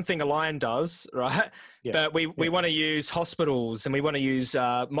 like one thing a lion does, right? Yeah. But we want to use hospitals and we want to use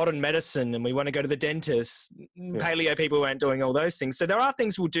modern medicine and we want to go to the dentist. Paleo people aren't doing all those things. So there are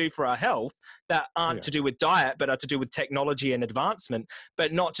things we'll do for our health that aren't to do with diet, but are to do with technology and advancement,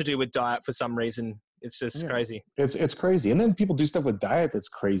 but not to do with diet for some reason. It's just crazy. It's crazy. And then people do stuff with diet that's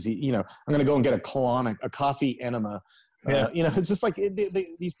crazy. I'm going to go and get a coffee enema. It's just like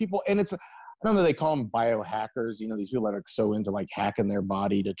these people, and it's, I don't know, they call them biohackers, these people that are so into like hacking their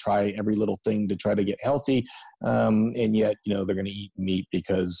body to try every little thing to try to get healthy. And yet, they're going to eat meat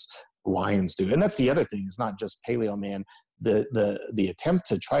because lions do. And that's the other thing. It's not just paleo man. The attempt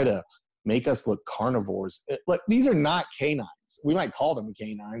to try to make us look carnivores. Look, these are not canines. We might call them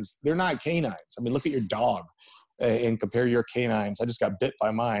canines. They're not canines. I mean, look at your dog and compare your canines. I just got bit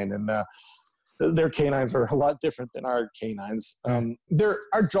by mine, and their canines are a lot different than our canines.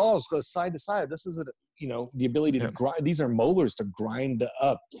 Our jaws go side to side. This is the ability to grind. These are molars to grind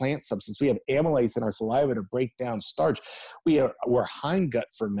up plant substance. We have amylase in our saliva to break down starch. We're hindgut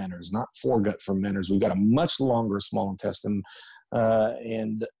fermenters, not foregut fermenters. We've got a much longer small intestine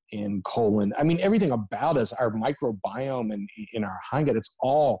and colon. I mean, everything about us, our microbiome and in our hindgut, it's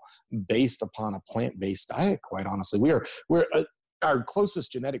all based upon a plant-based diet. Quite honestly, our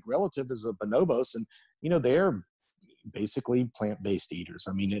closest genetic relative is a bonobos, and they're basically plant-based eaters.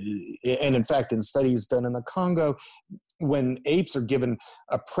 I mean, and in fact, in studies done in the Congo, when apes are given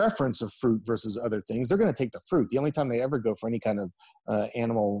a preference of fruit versus other things, they're going to take the fruit. The only time they ever go for any kind of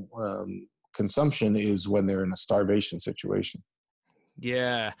animal consumption is when they're in a starvation situation.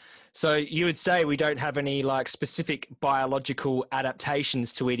 Yeah. So you would say we don't have any like specific biological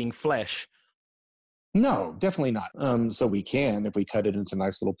adaptations to eating flesh? No, definitely not. So we can, if we cut it into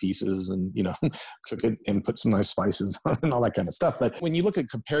nice little pieces and, cook it and put some nice spices on and all that kind of stuff. But when you look at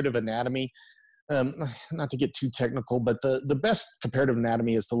comparative anatomy, not to get too technical, but the best comparative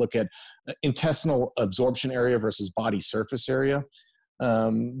anatomy is to look at intestinal absorption area versus body surface area.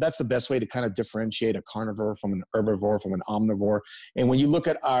 That's the best way to kind of differentiate a carnivore from an herbivore from an omnivore. And when you look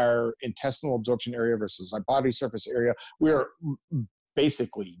at our intestinal absorption area versus our body surface area, we're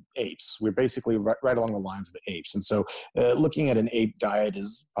basically apes. We're basically right along the lines of apes. And so looking at an ape diet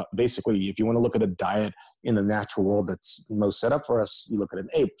is basically, if you want to look at a diet in the natural world that's most set up for us, you look at an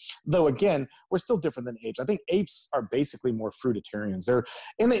ape. Though again, we're still different than apes. I think apes are basically more fruitarians.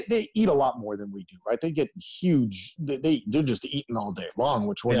 They eat a lot more than we do, right? They get huge, they're just eating all day long,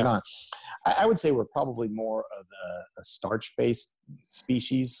 which we're not. I would say we're probably more of a starch-based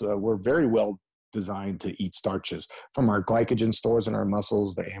species. We're very well designed to eat starches from our glycogen stores in our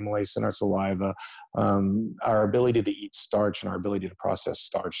muscles, the amylase in our saliva. Our ability to eat starch and our ability to process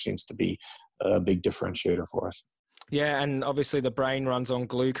starch seems to be a big differentiator for us. Yeah, and obviously the brain runs on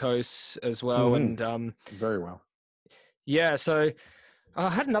glucose as well, and very well. Yeah, so I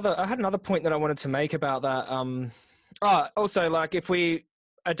had another point that I wanted to make about that. Also, like if we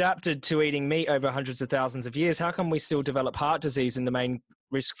adapted to eating meat over hundreds of thousands of years, how come we still develop heart disease? And the main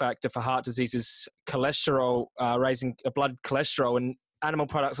risk factor for heart disease is cholesterol, raising blood cholesterol, and animal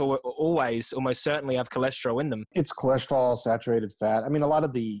products always almost certainly have cholesterol in them. It's cholesterol, saturated fat. I mean, a lot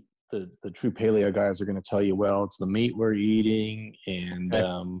of the true paleo guys are going to tell you, well, it's the meat we're eating, and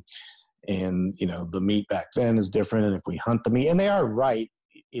you know, the meat back then is different, and if we hunt the meat, and they are right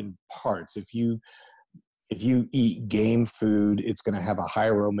in parts. If you eat game food, it's going to have a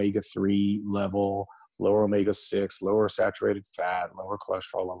higher omega-3 level, lower omega-6, lower saturated fat, lower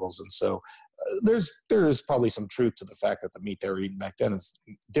cholesterol levels. And so there is probably some truth to the fact that the meat they were eating back then is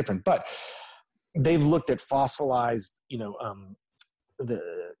different. But they've looked at fossilized, the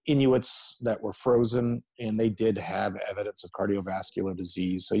Inuits that were frozen, and they did have evidence of cardiovascular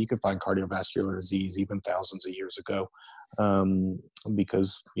disease. So you could find cardiovascular disease even thousands of years ago,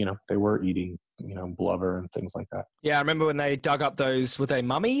 because, they were eating, blubber and things like that. Yeah, I remember when they dug up those, were they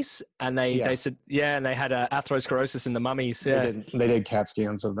mummies? And they said, and they had atherosclerosis in the mummies. Yeah. They did CAT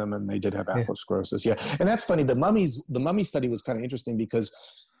scans of them, and they did have atherosclerosis. Yeah. And that's funny. The mummy study was kind of interesting because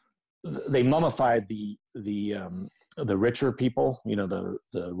they mummified the richer people,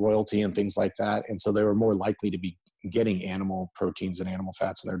 the royalty and things like that. And so they were more likely to be getting animal proteins and animal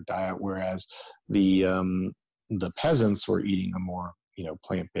fats in their diet, whereas the peasants were eating a more,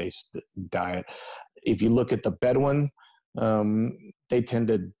 plant-based diet. If you look at the Bedouin, they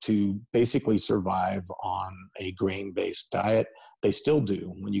tended to basically survive on a grain-based diet. They still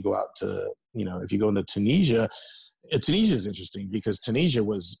do. When you go out to, if you go into Tunisia, Tunisia is interesting because Tunisia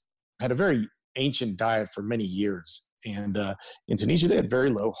had a very ancient diet for many years. And in Tunisia, they had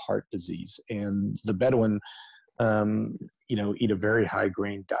very low heart disease. And the Bedouin, eat a very high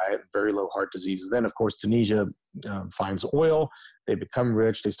grain diet, very low heart disease. Then, of course, Tunisia finds oil. They become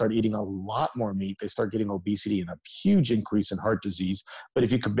rich. They start eating a lot more meat. They start getting obesity and a huge increase in heart disease. But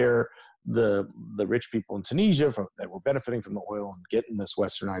if you compare the rich people in Tunisia that were benefiting from the oil and getting this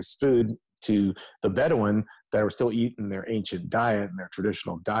westernized food to the Bedouin that were still eating their ancient diet and their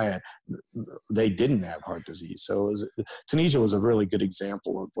traditional diet, they didn't have heart disease. So Tunisia was a really good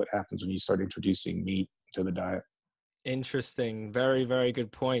example of what happens when you start introducing meat to the diet. Interesting. Very, very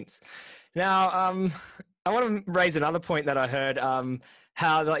good points. Now, I want to raise another point that I heard,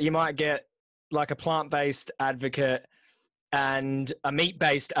 how you might get like a plant-based advocate and a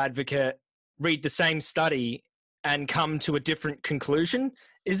meat-based advocate read the same study and come to a different conclusion.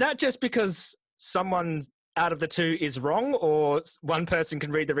 Is that just because someone out of the two is wrong, or one person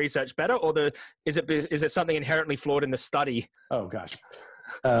can read the research better, or is it something inherently flawed in the study? Oh gosh.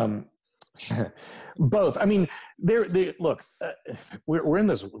 Both. I mean, look, we're in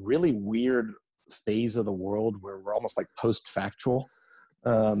this really weird phase of the world where we're almost like post-factual,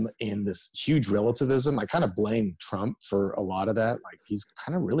 in this huge relativism. I kind of blame Trump for a lot of that. Like, he's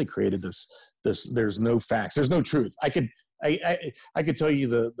kind of really created this, there's no facts, there's no truth. I could tell you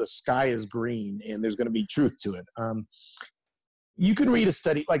the sky is green and there's going to be truth to it. You can read a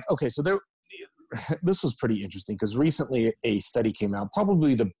study this was pretty interesting because recently a study came out,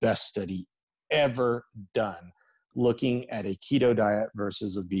 probably the best study ever done, looking at a keto diet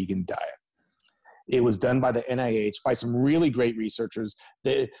versus a vegan diet. It was done by the NIH, by some really great researchers.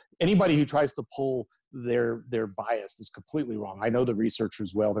 Anybody who tries to pull their bias is completely wrong. I know the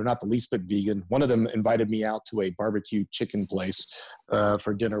researchers well. They're not the least bit vegan. One of them invited me out to a barbecue chicken place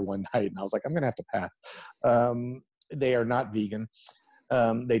for dinner one night, and I was like, I'm going to have to pass. They are not vegan.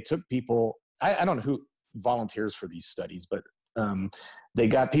 They took people, I don't know who volunteers for these studies, but they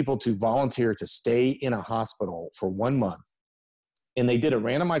got people to volunteer to stay in a hospital for 1 month and they did a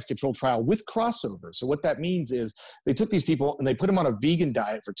randomized controlled trial with crossover. So what that means is they took these people and they put them on a vegan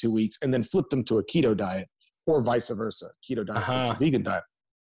diet for 2 weeks and then flipped them to a keto diet, or vice versa, keto diet flipped to vegan diet.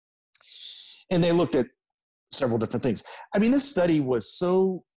 And they looked at several different things. I mean, this study was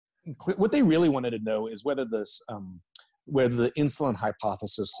so clear. What they really wanted to know is whether whether the insulin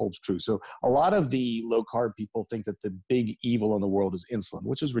hypothesis holds true. So a lot of the low carb people think that the big evil in the world is insulin,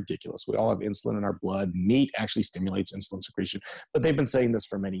 which is ridiculous. We all have insulin in our blood. Meat actually stimulates insulin secretion, but they've been saying this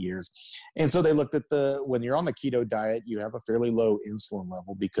for many years. And so they looked at when you're on the keto diet, you have a fairly low insulin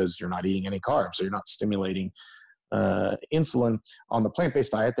level because you're not eating any carbs. So you're not stimulating insulin. On the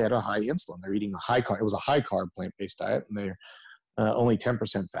plant-based diet, they had a high insulin. They're eating a high carb. It was a high carb plant-based diet, and they're only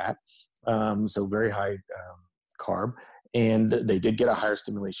 10% fat. So very high carb. And they did get a higher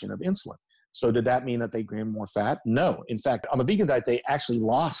stimulation of insulin. So did that mean that they gained more fat? No. In fact, on the vegan diet, they actually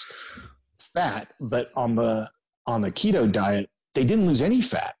lost fat, but on the keto diet, they didn't lose any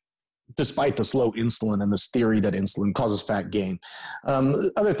fat, despite this low insulin and this theory that insulin causes fat gain.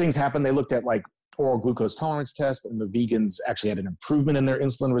 Other things happened. They looked at like oral glucose tolerance test, and the vegans actually had an improvement in their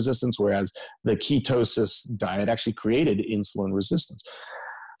insulin resistance, whereas the ketosis diet actually created insulin resistance.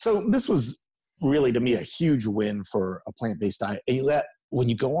 So this was really, to me, a huge win for a plant-based diet. And when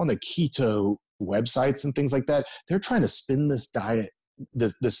you go on the keto websites and things like that, they're trying to spin this diet,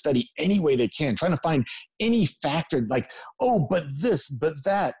 the study, any way they can, trying to find any factor like, oh, but this, but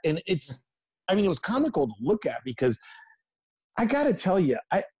that. And it was comical to look at, because I got to tell you,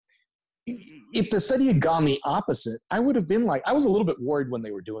 if the study had gone the opposite, I would have been like, I was a little bit worried when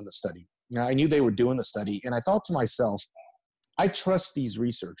they were doing the study. Now, I knew they were doing the study, and I thought to myself, I trust these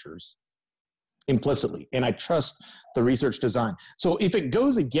researchers implicitly, and I trust the research design. So if it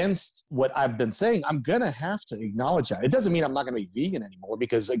goes against what I've been saying, I'm going to have to acknowledge that. It doesn't mean I'm not going to be vegan anymore,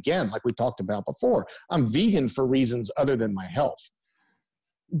 because again, like we talked about before, I'm vegan for reasons other than my health.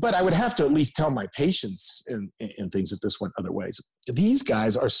 But I would have to at least tell my patients and things if this went other ways. These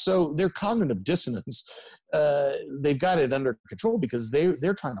guys are their cognitive dissonance, they've got it under control, because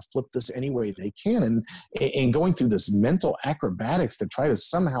they're trying to flip this any way they can, and going through this mental acrobatics to try to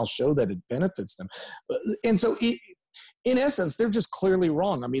somehow show that it benefits them. And so in essence, they're just clearly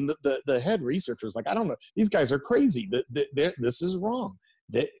wrong. I mean, the head researchers, like, I don't know, these guys are crazy. This is wrong.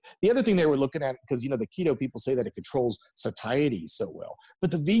 The other thing they were looking at, because, the keto people say that it controls satiety so well, but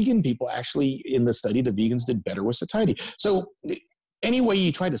the vegan people actually, in the study, the vegans did better with satiety. So any way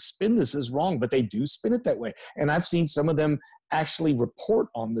you try to spin this is wrong, but they do spin it that way. And I've seen some of them actually report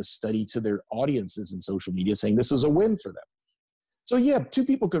on this study to their audiences in social media, saying this is a win for them. So yeah, two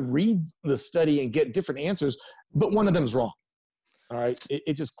people could read the study and get different answers, but one of them is wrong. All right,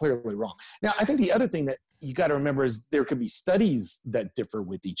 it's just clearly wrong. Now, I think the other thing that you got to remember is there could be studies that differ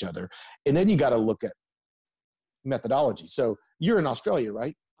with each other, and then you got to look at methodology. So you're in Australia,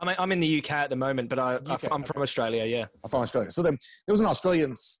 right? I'm in the UK at the moment, but I'm from Australia. Yeah, I'm from Australia. So then there was an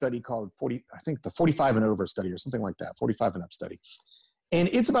Australian study called the 45 and over study, or something like that, 45 and up study, and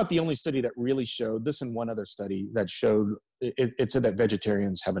it's about the only study that really showed this, and one other study that showed it said that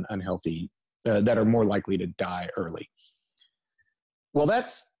vegetarians have an unhealthy that are more likely to die early. Well,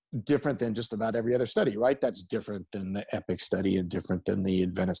 that's different than just about every other study, right? That's different than the EPIC study and different than the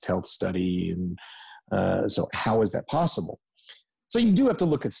Adventist Health study. And so how is that possible? So you do have to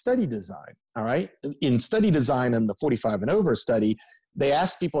look at study design, all right? In study design and the 45 and over study, they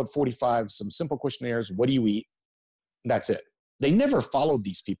asked people at 45 some simple questionnaires. What do you eat? That's it. They never followed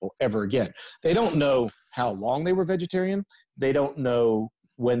these people ever again. They don't know how long they were vegetarian. They don't know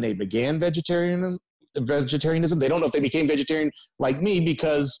when they began vegetarianism. They don't know if they became vegetarian like me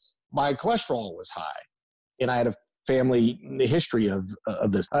because my cholesterol was high and I had a family history of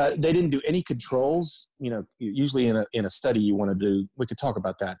this. They didn't do any controls. Usually in a study you want to do, we could talk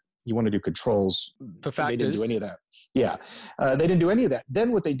about that. You want to do controls. For factors. They didn't do any of that. Yeah. They didn't do any of that.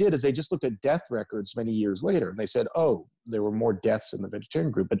 Then what they did is they just looked at death records many years later, and they said, oh, there were more deaths in the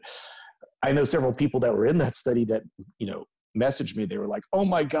vegetarian group. But I know several people that were in that study that, messaged me. They were like, oh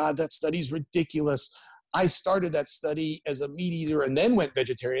my God, that study's ridiculous. I started that study as a meat eater and then went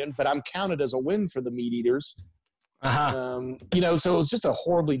vegetarian, but I'm counted as a win for the meat eaters. So it was just a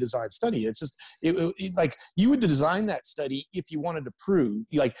horribly designed study. It's just like you would design that study if you wanted to prove,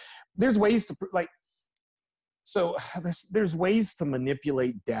 like, there's ways to there's ways to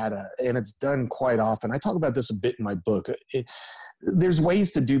manipulate data, and it's done quite often. I talk about this a bit in my book. There's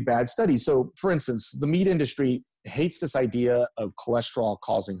ways to do bad studies. So for instance, the meat industry hates this idea of cholesterol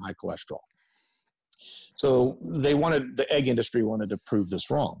causing high cholesterol. So the egg industry wanted to prove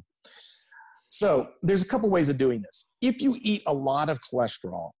this wrong. So there's a couple ways of doing this. If you eat a lot of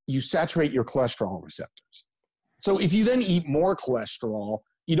cholesterol, you saturate your cholesterol receptors. So if you then eat more cholesterol,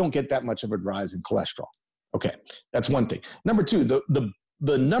 you don't get that much of a rise in cholesterol. Okay, that's one thing. Number two,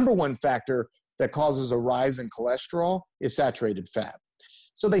 the number one factor that causes a rise in cholesterol is saturated fat.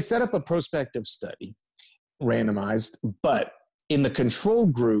 So they set up a prospective study, randomized, but in the control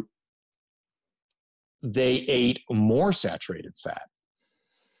group, they ate more saturated fat.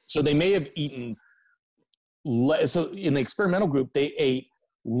 So they may have eaten less. So in the experimental group, they ate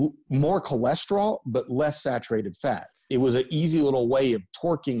more cholesterol, but less saturated fat. It was an easy little way of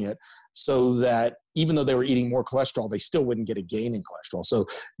torquing it so that even though they were eating more cholesterol, they still wouldn't get a gain in cholesterol. So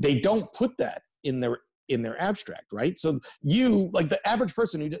they don't put that in their abstract, right? So you, like the average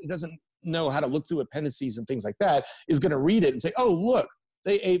person who doesn't know how to look through appendices and things like that, is going to read it and say, oh, look,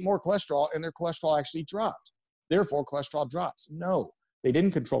 they ate more cholesterol and their cholesterol actually dropped. Therefore, cholesterol drops. No, they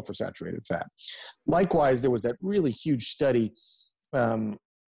didn't control for saturated fat. Likewise, there was that really huge study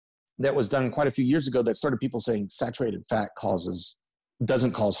that was done quite a few years ago that started people saying saturated fat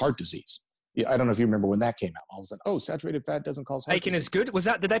doesn't cause heart disease. I don't know if you remember when that came out. All of a sudden, oh, saturated fat doesn't cause heart Bacon disease. is good. Was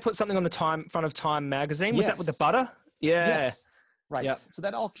that, did they put something on the front of Time magazine? Was Yes. that with the butter? Yeah. Yes. Right. Yep. So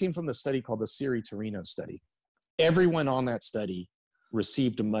that all came from the study called the Siri-Torino study. Everyone on that study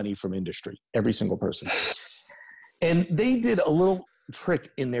received money from industry, every single person. And they did a little trick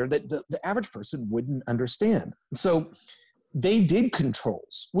in there that the average person wouldn't understand. So they did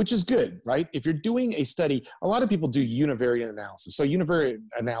controls, which is good, right? If you're doing a study, a lot of people do univariate analysis. So univariate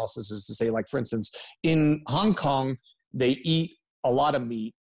analysis is to say, like, for instance, in Hong Kong, they eat a lot of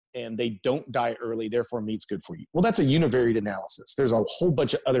meat and they don't die early, therefore meat's good for you. Well, that's a univariate analysis. There's a whole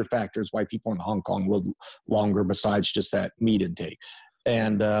bunch of other factors why people in Hong Kong live longer besides just that meat intake.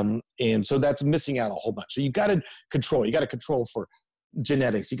 And so that's missing out a whole bunch. So you got to control. You got to control for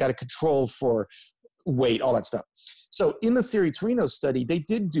genetics. You got to control for weight, all that stuff. So in the Siri-Torino study, they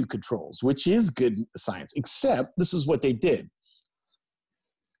did do controls, which is good science, except this is what they did.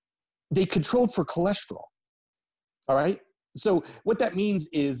 They controlled for cholesterol, all right? So what that means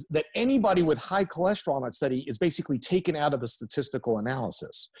is that anybody with high cholesterol in that study is basically taken out of the statistical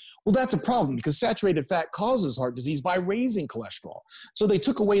analysis. Well, that's a problem because saturated fat causes heart disease by raising cholesterol. So they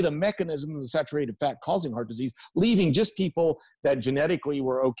took away the mechanism of the saturated fat causing heart disease, leaving just people that genetically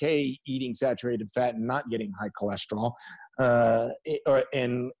were okay eating saturated fat and not getting high cholesterol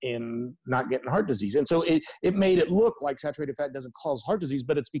and not getting heart disease. And so it made it look like saturated fat doesn't cause heart disease,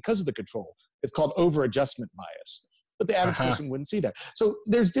 but it's because of the control. It's called over-adjustment bias. But the average person wouldn't see that. So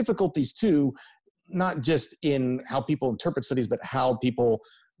there's difficulties too, not just in how people interpret studies, but how people,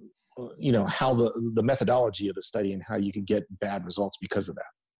 how the methodology of the study and how you can get bad results because of that.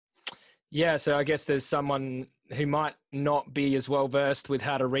 Yeah, so I guess there's someone who might not be as well versed with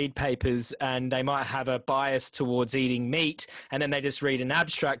how to read papers and they might have a bias towards eating meat and then they just read an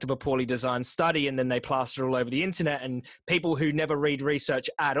abstract of a poorly designed study and then they plaster it all over the internet, and people who never read research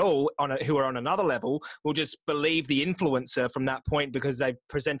at all who are on another level will just believe the influencer from that point because they've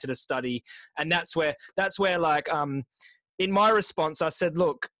presented a study. And that's where like in my response I said,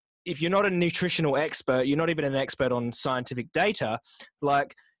 look, if you're not a nutritional expert, you're not even an expert on scientific data,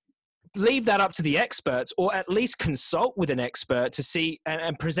 like leave that up to the experts, or at least consult with an expert to see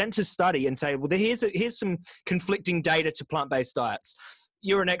and present a study and say, well, here's some conflicting data to plant-based diets.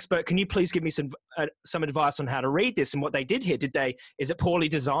 You're an expert. Can you please give me some advice on how to read this and what they did here? Is it poorly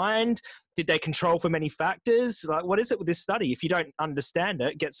designed? Did they control for many factors? Like, what is it with this study? If you don't understand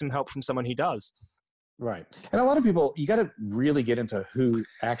it, get some help from someone who does. Right. And a lot of people, you got to really get into who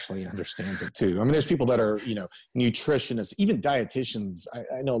actually understands it too. I mean, there's people that are, nutritionists, even dietitians.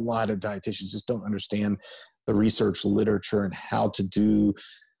 I know a lot of dietitians just don't understand the research literature and how to do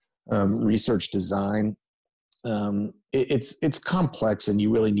research design. It's complex, and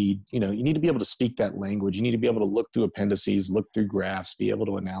you really need, you need to be able to speak that language. You need to be able to look through appendices, look through graphs, be able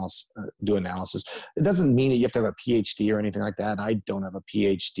to do analysis. It doesn't mean that you have to have a PhD or anything like that. I don't have a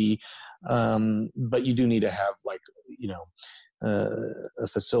PhD, but you do need to have a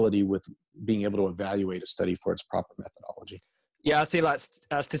facility with being able to evaluate a study for its proper methodology. Yeah, I see like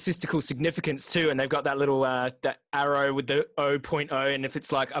statistical significance too, and they've got that little that arrow with the 0.0, and if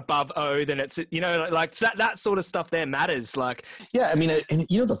it's like above O, then it's like that sort of stuff there matters. Like, yeah, I mean, and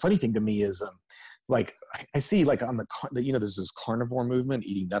the funny thing to me is, like I see like on there's this carnivore movement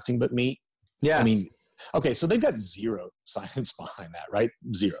eating nothing but meat. Yeah, I mean, okay, so they've got zero science behind that, right?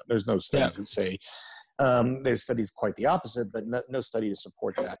 Zero. There's no studies that say. There's studies quite the opposite, but no study to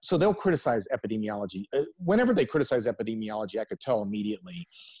support that. So they'll criticize epidemiology. Whenever they criticize epidemiology, I could tell immediately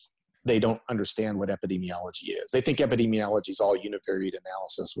they don't understand what epidemiology is. They think epidemiology is all univariate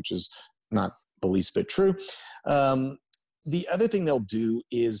analysis, which is not the least bit true. The other thing they'll do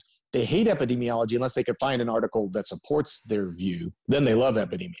is they hate epidemiology unless they can find an article that supports their view. Then they love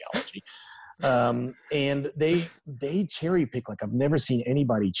epidemiology. And they cherry pick like I've never seen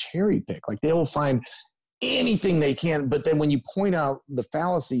anybody cherry pick. Like they will find anything they can, but then when you point out the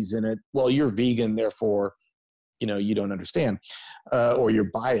fallacies in it, well, you're vegan, therefore, you don't understand, or you're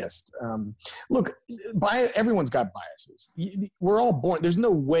biased. Look, everyone's got biases. We're all born. There's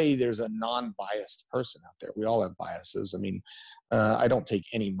no way there's a non-biased person out there. We all have biases. I mean, I don't take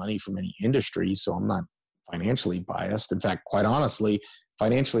any money from any industry, so I'm not financially biased. In fact, quite honestly,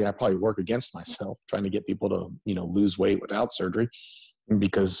 financially, I probably work against myself trying to get people to, lose weight without surgery,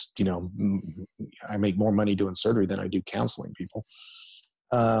 because, I make more money doing surgery than I do counseling people.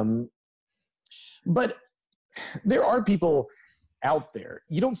 But there are people out there,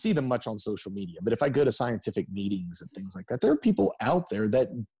 you don't see them much on social media, but if I go to scientific meetings and things like that, there are people out there that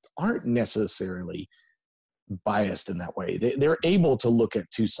aren't necessarily biased in that way. They're able to look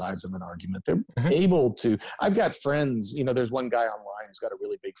at two sides of an argument. They're able to, I've got friends, there's one guy online who's got a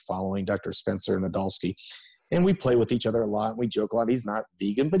really big following, Dr. Spencer Nadolsky, and we play with each other a lot and we joke a lot. He's not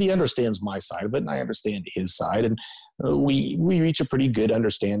vegan, but he understands my side of it and I understand his side. And we reach a pretty good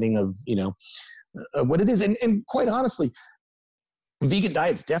understanding of, what it is. And quite honestly, vegan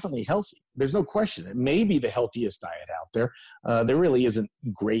diet's definitely healthy. There's no question. It may be the healthiest diet out there. There really isn't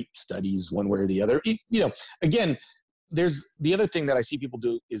great studies one way or the other. Again, there's the other thing that I see people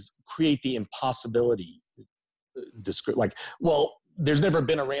do is create the impossibility. Like, well, there's never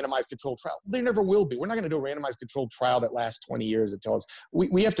been a randomized controlled trial. There never will be. We're not going to do a randomized controlled trial that lasts 20 years and tell us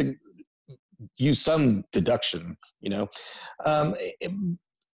we have to use some deduction,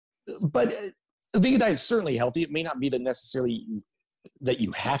 but vegan diet is certainly healthy. It may not be necessarily that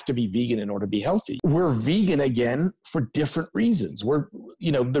you have to be vegan in order to be healthy. We're vegan again for different reasons.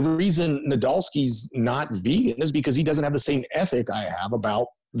 The reason Nadolsky's not vegan is because he doesn't have the same ethic I have about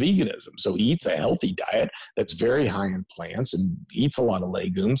veganism. So he eats a healthy diet that's very high in plants and eats a lot of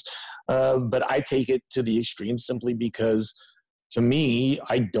legumes. But I take it to the extreme simply because, to me,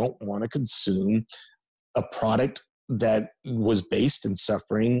 I don't want to consume a product that was based in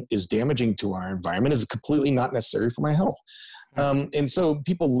suffering, is damaging to our environment, is completely not necessary for my health. And so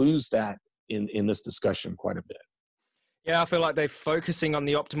people lose that in this discussion quite a bit. Yeah, I feel like they're focusing on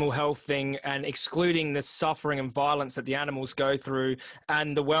the optimal health thing and excluding the suffering and violence that the animals go through,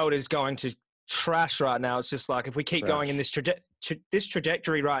 and the world is going to trash right now. It's just like, if we keep going in this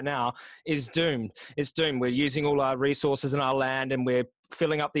trajectory right now, is doomed. It's doomed. We're using all our resources and our land, and we're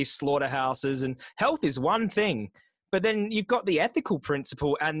filling up these slaughterhouses, and health is one thing. But then you've got the ethical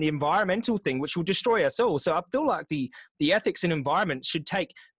principle and the environmental thing, which will destroy us all. So I feel like the ethics and environment should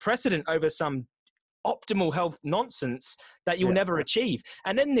take precedent over some optimal health nonsense that you'll never achieve.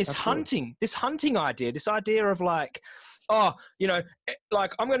 And then this hunting idea, this idea of like,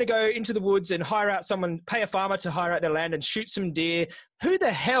 like I'm going to go into the woods and pay a farmer to hire out their land and shoot some deer. Who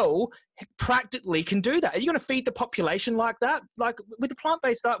the hell practically can do that? Are you going to feed the population like that? Like with the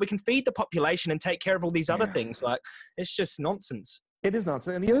plant-based diet, we can feed the population and take care of all these other things. Like, it's just nonsense. It is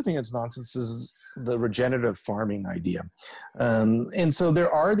nonsense. And the other thing that's nonsense is the regenerative farming idea. And so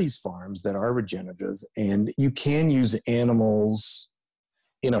there are these farms that are regenerative, and you can use animals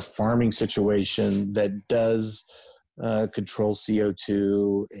in a farming situation that does control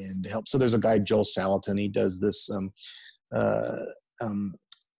CO2 and help. So there's a guy, Joel Salatin, he does this,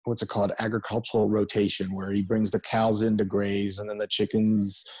 what's it called? Agricultural rotation, where he brings the cows in to graze and then the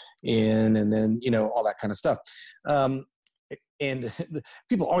chickens in, and then, all that kind of stuff. And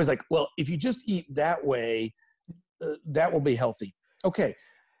people are always like, well, if you just eat that way, that will be healthy. Okay,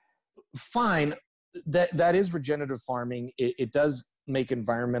 fine. That is regenerative farming. It does make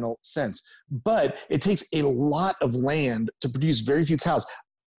environmental sense, but it takes a lot of land to produce very few cows.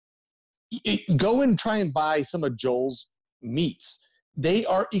 Go and try and buy some of Joel's meats. They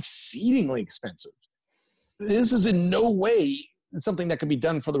are exceedingly expensive. This is in no way something that can be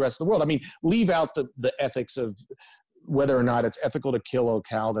done for the rest of the world. I mean, leave out the ethics of whether or not it's ethical to kill a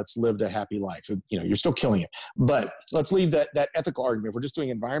cow that's lived a happy life. You're still killing it. But let's leave that ethical argument. If we're just doing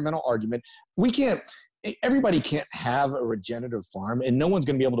environmental argument, everybody can't have a regenerative farm, and no one's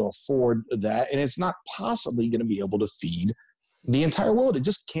going to be able to afford that. And it's not possibly going to be able to feed the entire world. It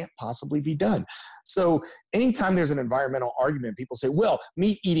just can't possibly be done. So anytime there's an environmental argument, people say, well,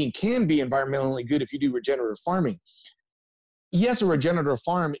 meat eating can be environmentally good if you do regenerative farming. Yes, a regenerative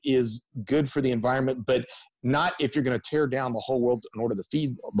farm is good for the environment, but not if you're going to tear down the whole world in order to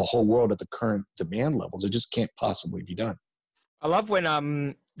feed the whole world at the current demand levels. It just can't possibly be done. I love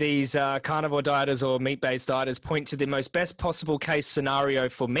when these carnivore dieters or meat-based dieters point to the most best possible case scenario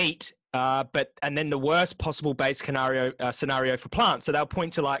for meat, and then the worst possible base scenario for plants. So they'll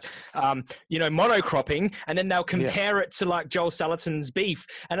point to like, monocropping, and then they'll compare it to like Joel Salatin's beef.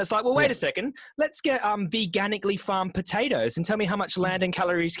 And it's like, well, wait a second, let's get veganically farmed potatoes and tell me how much land and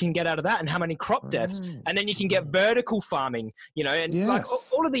calories you can get out of that and how many crop deaths. And then you can get vertical farming, and like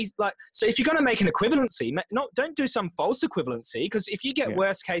all of these, like, so if you're going to make an equivalency, don't do some false equivalency, because if you get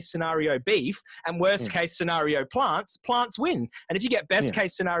worst case scenario beef and worst case scenario plants win. And if you get best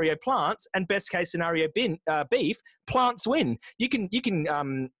case scenario plants and best case scenario beef, plants win. You can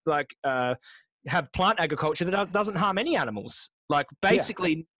have plant agriculture that doesn't harm any animals, like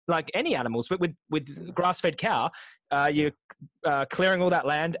basically like any animals, but with grass-fed cow, you're clearing all that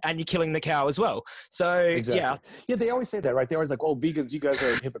land and you're killing the cow as well. So yeah, they always say that, right? They always like, oh, vegans, you guys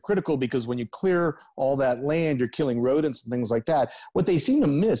are hypocritical because when you clear all that land, you're killing rodents and things like that. What they seem to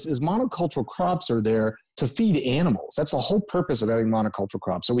miss is monocultural crops are there to feed animals. That's the whole purpose of having monocultural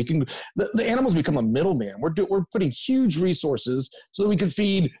crops. So we can, the animals become a middleman. We're putting huge resources so that we can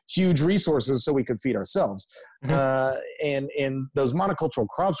feed huge resources so we can feed ourselves. And those monocultural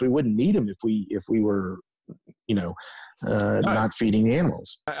crops, we wouldn't need them if we were, not feeding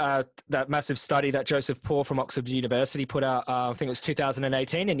animals. That massive study that Joseph Poore from Oxford University put out, I think it was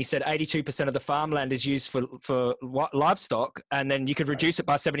 2018, and he said 82% of the farmland is used for livestock, and then you could reduce it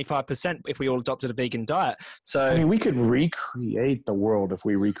by 75% if we all adopted a vegan diet. So I mean, we could recreate the world if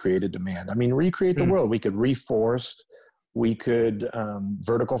we recreated demand. I mean, recreate the world. We could reforest. We could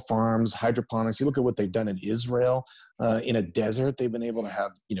vertical farms, hydroponics. You look at what they've done in Israel. In a desert, they've been able to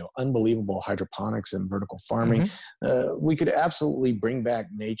have unbelievable hydroponics and vertical farming. We could absolutely bring back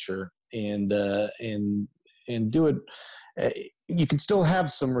nature and do it. You could still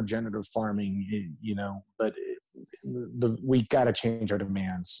have some regenerative farming, but we got to change our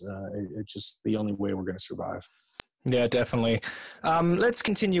demands. It's just the only way we're going to survive. Yeah, definitely. Let's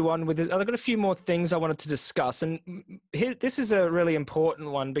continue on with it. I've got a few more things I wanted to discuss. And this is a really important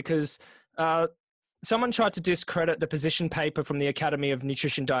one because someone tried to discredit the position paper from the Academy of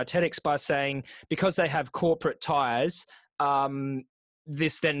Nutrition Dietetics by saying because they have corporate ties,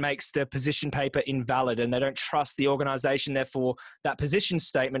 this then makes the position paper invalid and they don't trust the organization. Therefore, that position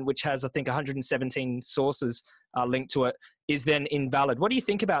statement, which has, I think, 117 sources linked to it, is then invalid. What do you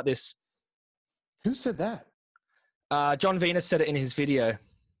think about this? Who said that? John Venus said it in his video.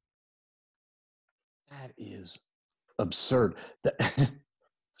 That is absurd.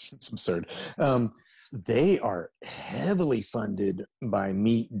 It's absurd. They are heavily funded by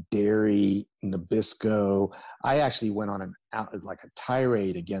meat, dairy, Nabisco. I actually went on a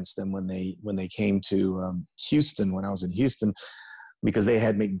tirade against them when they came to Houston, when I was in Houston, because they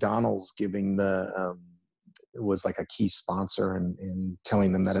had McDonald's giving was like a key sponsor and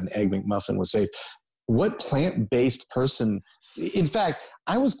telling them that an Egg McMuffin was safe. What plant-based person, in fact,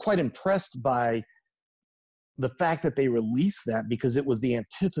 I was quite impressed by the fact that they released that because it was the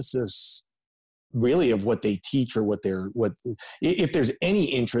antithesis really of what they teach or if there's any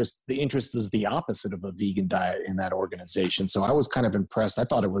interest, the interest is the opposite of a vegan diet in that organization. So I was kind of impressed. I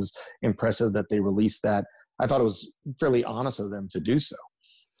thought it was impressive that they released that. I thought it was fairly honest of them to do so.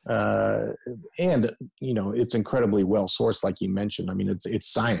 And, it's incredibly well sourced, like you mentioned. I mean,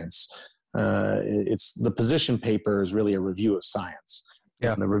 it's science. It's the position paper is really a review of science.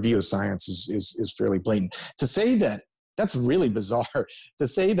 Yeah. And the review of science is fairly blatant. To say that's really bizarre. To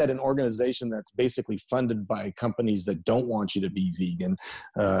say that an organization that's basically funded by companies that don't want you to be vegan,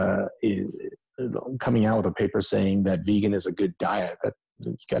 coming out with a paper saying that vegan is a good diet, that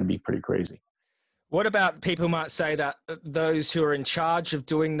you got to be pretty crazy. What about people might say that those who are in charge of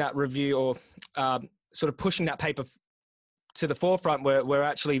doing that review or sort of pushing that paper to the forefront were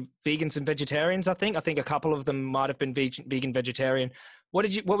actually vegans and vegetarians? I think a couple of them might have been vegan, vegetarian. What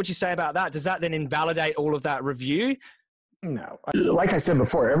would you say about that? Does that then invalidate all of that review? No. Like I said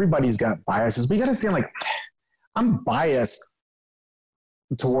before, everybody's got biases, but you got to understand, I'm biased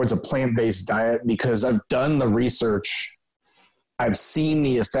towards a plant-based diet because I've done the research. I've seen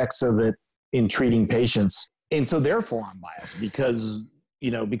the effects of it in treating patients. And so therefore I'm biased because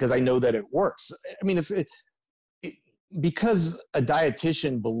I know that it works. I mean, because a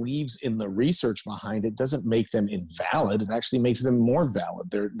dietitian believes in the research behind it doesn't make them invalid. It actually makes them more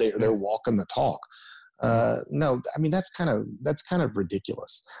valid. They're walking the talk. No, I mean, that's kind of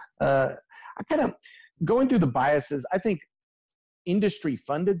ridiculous. Going through the biases, I think industry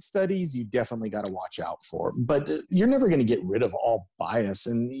funded studies, you definitely got to watch out for, but you're never going to get rid of all bias.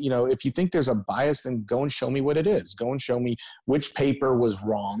 And, if you think there's a bias, then go and show me what it is. Go and show me which paper was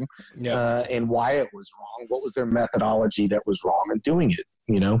wrong and why it was wrong. What was their methodology that was wrong in doing it?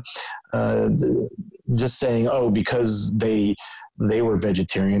 Just saying, oh, because they were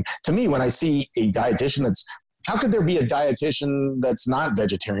vegetarian. To me, when I see a dietitian how could there be a dietitian that's not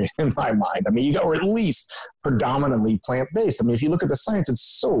vegetarian in my mind? I mean, or at least predominantly plant-based. I mean, if you look at the science, it's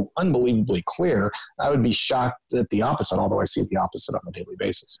so unbelievably clear. I would be shocked at the opposite, although I see the opposite on a daily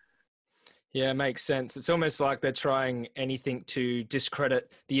basis. Yeah, it makes sense. It's almost like they're trying anything to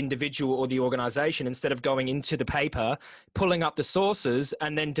discredit the individual or the organization instead of going into the paper, pulling up the sources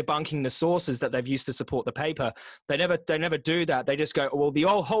and then debunking the sources that they've used to support the paper. They never do that. They just go, well, the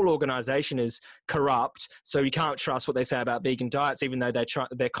whole organization is corrupt, so you can't trust what they say about vegan diets, even though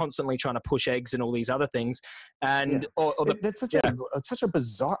they're constantly trying to push eggs and all these other things. And that's such a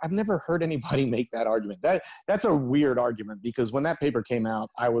bizarre. I've never heard anybody make that argument. That's a weird argument, because when that paper came out,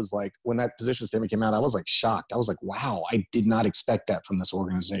 I was like, when that position statement came out, I was like shocked. I was like, wow, I did not expect that from this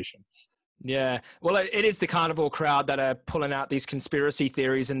organization. Yeah. Well, it is the carnivore crowd that are pulling out these conspiracy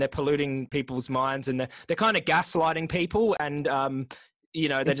theories, and they're polluting people's minds, and they're kind of gaslighting people, and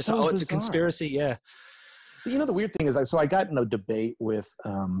they're just, so it's bizarre. a conspiracy. Yeah. The weird thing is, I got in a debate with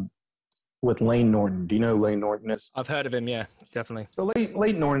Lane Norton. Do you know who Lane Norton is? I've heard of him. Yeah, definitely. So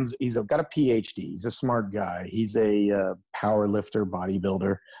Lane Norton's, he's got a PhD. He's a smart guy. He's a power lifter,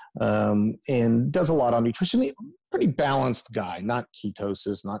 bodybuilder, and does a lot on nutrition. Pretty balanced guy, not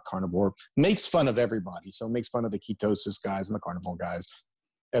ketosis, not carnivore. Makes fun of everybody. So makes fun of the ketosis guys and the carnivore guys,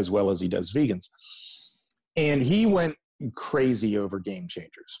 as well as he does vegans. And he went crazy over Game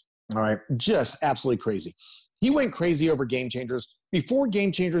Changers. All right, just absolutely crazy. He went crazy over Game Changers before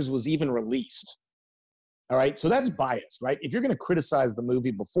Game Changers was even released. All right, so that's biased, right? If you're going to criticize the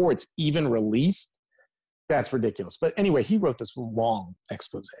movie before it's even released, that's ridiculous. But anyway, he wrote this long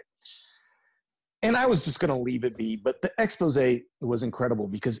expose. And I was just going to leave it be, but the expose was incredible,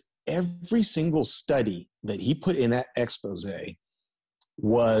 because every single study that he put in that expose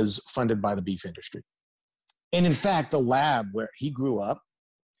was funded by the beef industry. And in fact, the lab where he grew up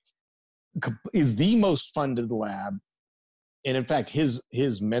is the most funded lab. And in fact, his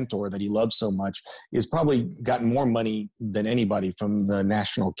mentor that he loves so much is probably gotten more money than anybody from the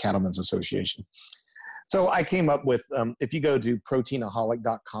National Cattlemen's Association. So I came up with, if you go to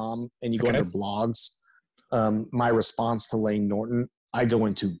proteinaholic.com and you go under blogs, my response to Lane Norton, I go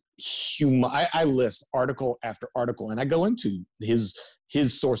into I list article after article, and I go into his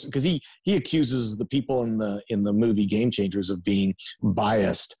source, because he accuses the people in the movie Game Changers of being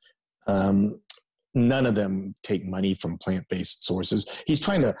biased. None of them take money from plant-based sources. He's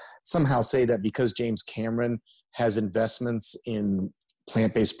trying to somehow say that because James Cameron has investments in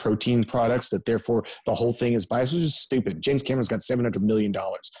plant-based protein products, that therefore the whole thing is biased, which is stupid. James Cameron's got $700 million.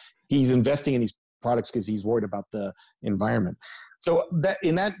 He's investing in these products because he's worried about the environment. So that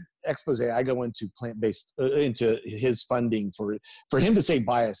in that expose, I go into plant-based, into his funding. For him to say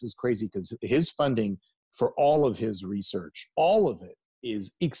bias is crazy, because his funding for all of his research, all of it,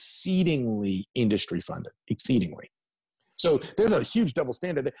 is exceedingly industry funded, exceedingly. So there's a huge double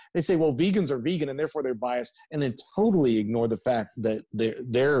standard. They say, well, vegans are vegan and therefore they're biased, and then totally ignore the fact that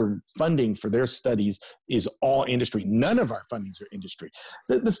their funding for their studies is all industry. None of our fundings are industry.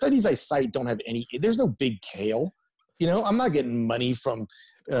 The studies I cite don't have any, there's no big kale. I'm not getting money from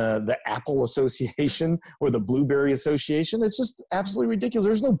the Apple Association or the Blueberry Association. It's just absolutely ridiculous.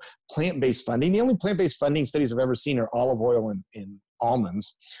 There's no plant-based funding. The only plant-based funding studies I've ever seen are olive oil and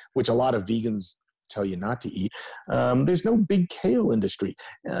almonds, which a lot of vegans tell you not to eat. There's no big kale industry.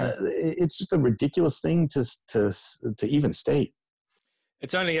 It's just a ridiculous thing to even state.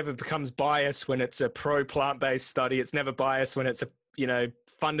 It's only ever becomes biased when it's a pro plant-based study. It's never biased when it's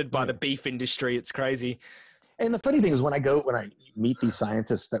funded by the beef industry. It's crazy. And the funny thing is, when I meet these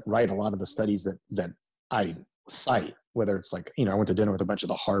scientists that write a lot of the studies that I cite, whether it's like, I went to dinner with a bunch of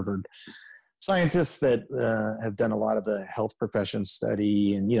the Harvard scientists that have done a lot of the health profession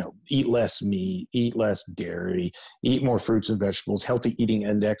study, and, eat less meat, eat less dairy, eat more fruits and vegetables, healthy eating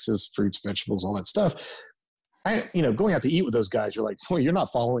indexes, fruits, vegetables, all that stuff. Going out to eat with those guys, you're like, well, you're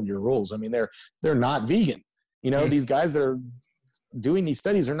not following your rules. I mean, they're not vegan. These guys that are doing these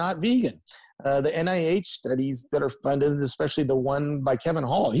studies are not vegan. The NIH studies that are funded, especially the one by Kevin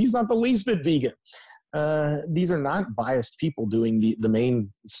Hall, he's not the least bit vegan. These are not biased people doing the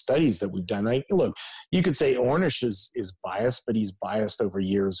main studies that we've done. Look, you could say Ornish is biased, but he's biased over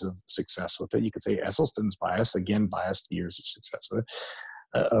years of success with it. You could say Esselstyn's biased, again, biased years of success with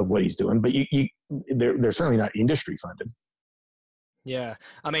it, of what he's doing. But they're certainly not industry funded. Yeah.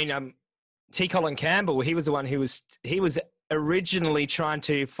 I mean, T. Colin Campbell, he was the one he was originally trying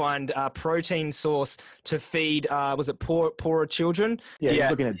to find a protein source to feed, was it poorer children? Yeah, he was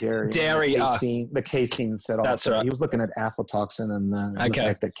looking at dairy. Dairy. The casein set off. That's right. He was looking at aflatoxin and the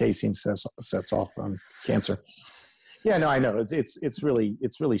fact that casein sets off cancer. Yeah, no, I know. It's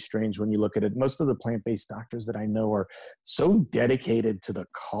really strange when you look at it. Most of the plant-based doctors that I know are so dedicated to the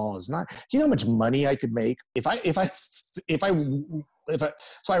cause. Do you know how much money I could make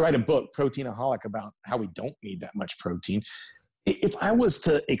so I write a book, Proteinaholic, about how we don't need that much protein. If I was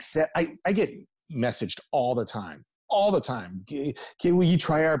to accept, I get messaged all the time. Will you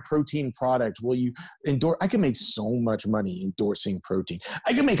try our protein product? Will you endorse? I can make so much money endorsing protein.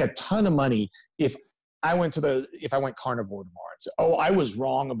 I can make a ton of money if I went carnivore tomorrow. And said, I was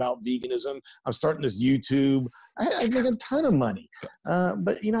wrong about veganism. I'm starting this YouTube. I'd make a ton of money.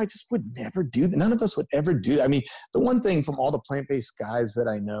 But I just would never do that. None of us would ever do that. I mean, the one thing from all the plant-based guys that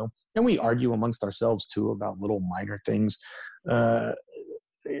I know, and we argue amongst ourselves too about little minor things,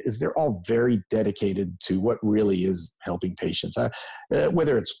 is they're all very dedicated to what really is helping patients.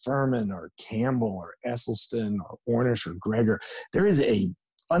 Whether it's Furman or Campbell or Esselstyn or Ornish or Greger, there is a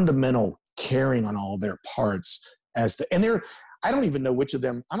fundamental caring on all their parts I don't even know which of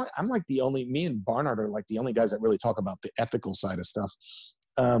them. I'm like me and Barnard are like the only guys that really talk about the ethical side of stuff.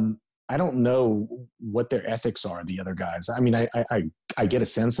 I don't know what their ethics are, the other guys. I mean, I get a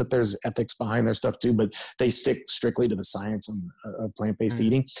sense that there's ethics behind their stuff too, but they stick strictly to the science of plant-based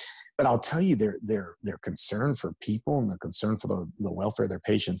eating. But I'll tell you, their concern for people and the concern for the welfare of their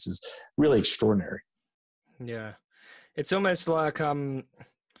patients is really extraordinary. Yeah. It's almost like,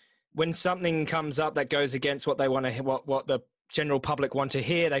 when something comes up that goes against what they want to, what the general public want to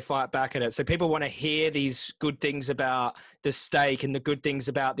hear, they fight back at it. So people want to hear these good things about the steak and the good things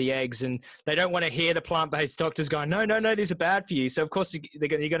about the eggs, and they don't want to hear the plant-based doctors going, no, these are bad for you. So of course you're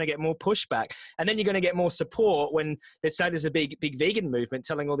going to get more pushback, and then you're going to get more support when they say there's a big vegan movement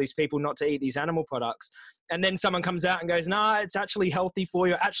telling all these people not to eat these animal products. And then someone comes out and goes, it's actually healthy for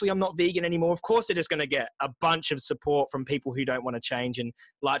you. Actually, I'm not vegan anymore. Of course, it is going to get a bunch of support from people who don't want to change and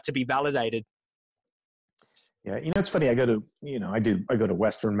like to be validated. Yeah, it's funny. I go to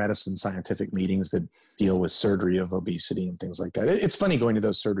Western medicine scientific meetings that deal with surgery of obesity and things like that. It's funny going to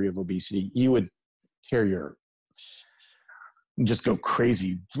those surgery of obesity. You would just go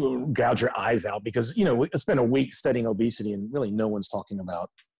crazy, gouge your eyes out because, it's been a week studying obesity and really no one's talking about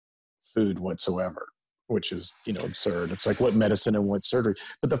food whatsoever, which is, absurd. It's like what medicine and what surgery.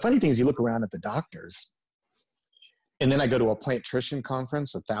 But the funny thing is you look around at the doctors. And then I go to a plant-nutrition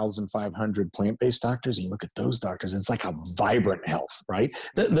conference, 1,500 plant-based doctors, and you look at those doctors, and it's like a vibrant health, right?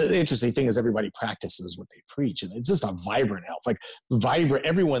 The interesting thing is everybody practices what they preach, and it's just a vibrant health. Like vibrant,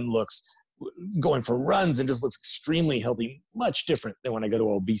 everyone looks going for runs and just looks extremely healthy, much different than when I go to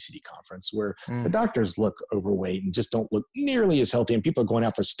an obesity conference where the doctors look overweight and just don't look nearly as healthy, and people are going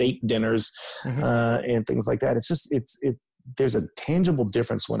out for steak dinners and things like that. It's just, there's a tangible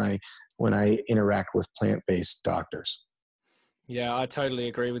difference when I interact with plant-based doctors. Yeah, I totally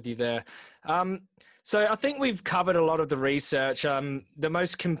agree with you there. So I think we've covered a lot of the research. The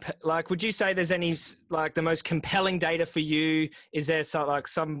most would you say there's any the most compelling data for you? Is there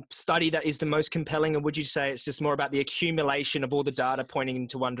some study that is the most compelling, or would you say it's just more about the accumulation of all the data pointing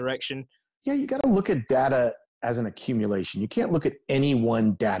into one direction? Yeah, you got to look at data as an accumulation. You can't look at any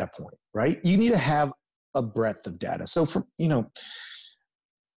one data point, right? You need to have a breadth of data. So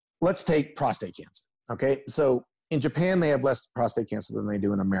let's take prostate cancer. Okay. So in Japan, they have less prostate cancer than they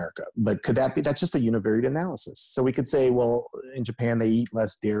do in America, but that's just a univariate analysis. So we could say, well, in Japan, they eat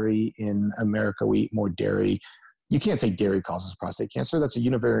less dairy. In America, we eat more dairy. You can't say dairy causes prostate cancer. That's a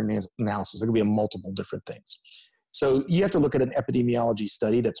univariate analysis. There could be multiple different things. So you have to look at an epidemiology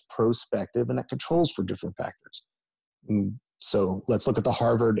study that's prospective and that controls for different factors. So let's look at the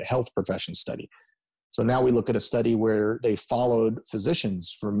Harvard Health Profession Study. So now we look at a study where they followed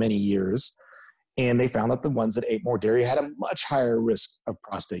physicians for many years, and they found that the ones that ate more dairy had a much higher risk of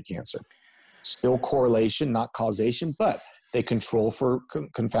prostate cancer. Still correlation, not causation, but they control for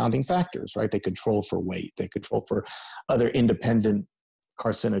confounding factors, right? They control for weight. They control for other independent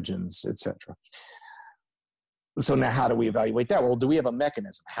carcinogens, etc. So now how do we evaluate that? Well, do we have a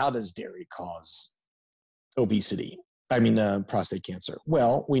mechanism? How does dairy cause obesity? Prostate cancer.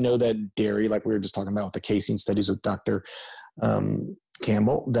 Well, we know that dairy, like we were just talking about with the casein studies with Dr.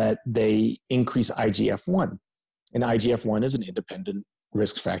 Campbell, that they increase IGF-1. And IGF-1 is an independent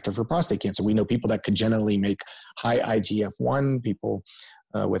risk factor for prostate cancer. We know people that congenitally make high IGF-1, people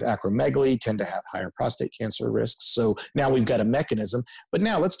with acromegaly tend to have higher prostate cancer risks. So now we've got a mechanism, but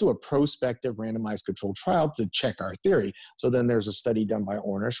now let's do a prospective randomized controlled trial to check our theory. So then there's a study done by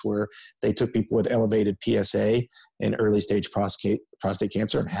Ornish where they took people with elevated PSA and early stage prostate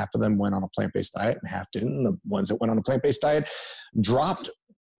cancer, and half of them went on a plant-based diet and half didn't. And the ones that went on a plant-based diet dropped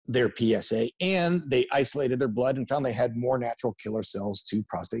their PSA, and they isolated their blood and found they had more natural killer cells to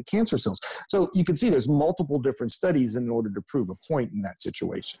prostate cancer cells. So you can see there's multiple different studies in order to prove a point in that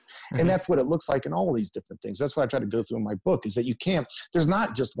situation. Mm-hmm. And that's what it looks like in all of these different things. That's what I try to go through in my book, is that there's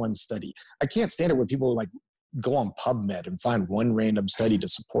not just one study. I can't stand it when people like go on PubMed and find one random study to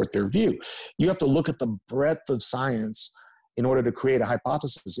support their view. You have to look at the breadth of science in order to create a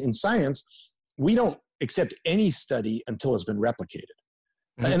hypothesis. In science, we don't accept any study until it's been replicated.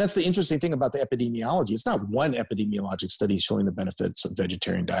 And that's the interesting thing about the epidemiology. It's not one epidemiologic study showing the benefits of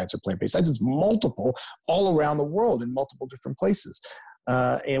vegetarian diets or plant-based diets. It's multiple all around the world in multiple different places.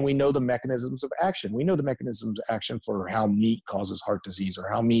 And we know the mechanisms of action. We know the mechanisms of action for how meat causes heart disease, or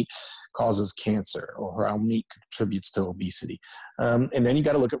how meat causes cancer, or how meat contributes to obesity. And then you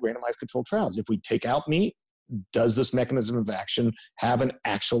got to look at randomized controlled trials. If we take out meat, does this mechanism of action have an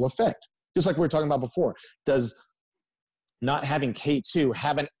actual effect? Just like we were talking about before, does not having K2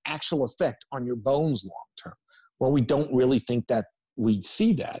 have an actual effect on your bones long term? Well, we don't really think that we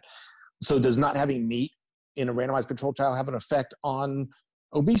see that. So does not having meat in a randomized controlled trial have an effect on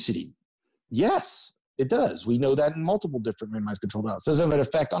obesity? Yes, it does. We know that in multiple different randomized controlled trials. Does it have an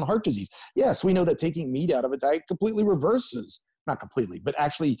effect on heart disease? Yes, we know that taking meat out of a diet completely reverses, not completely, but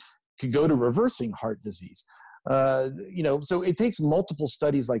actually could go to reversing heart disease. So it takes multiple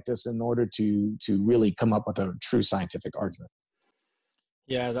studies like this in order to really come up with a true scientific argument.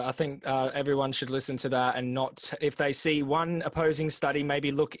 Yeah, I think everyone should listen to that, and not, if they see one opposing study,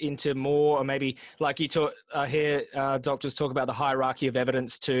 maybe look into more, or maybe like you hear doctors talk about the hierarchy of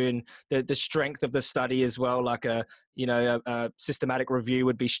evidence too, and the strength of the study as well. Like a systematic review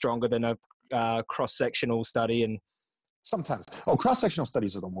would be stronger than a cross-sectional study. And sometimes, cross-sectional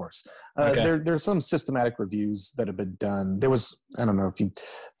studies are the worst. Okay. There's some systematic reviews that have been done. There was, I don't know if you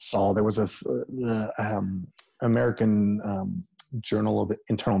saw, there was the American Journal of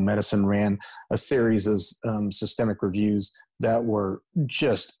Internal Medicine ran a series of systemic reviews that were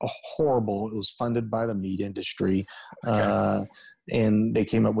just horrible. It was funded by the meat industry. Okay. And they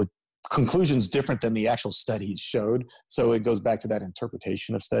came up with conclusions different than the actual studies showed. So it goes back to that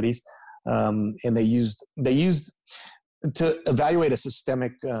interpretation of studies. And they used to evaluate a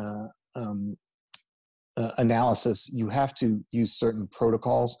systemic analysis, you have to use certain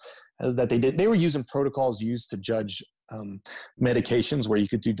protocols that they did. They were using protocols used to judge medications where you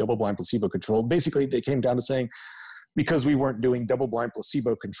could do double-blind placebo-controlled. Basically, they came down to saying, because we weren't doing double-blind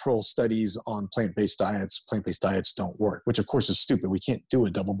placebo-controlled studies on plant-based diets don't work, which of course is stupid. We can't do a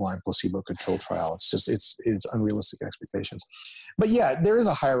double-blind placebo-controlled trial. It's unrealistic expectations. But yeah, there is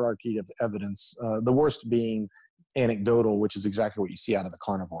a hierarchy of evidence, the worst being anecdotal, which is exactly what you see out of the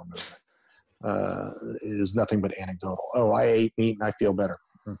carnivore movement. It is nothing but anecdotal. Oh, I ate meat and I feel better.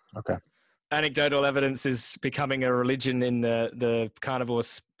 Okay. Anecdotal evidence is becoming a religion in the carnivore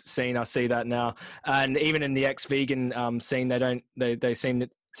scene. I see that now, and even in the ex-vegan scene, they seem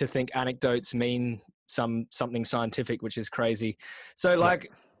to think anecdotes mean something scientific, which is crazy. So like,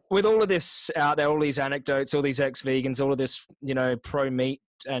 with all of this out there, all these anecdotes, all these ex-vegans, all of this, pro-meat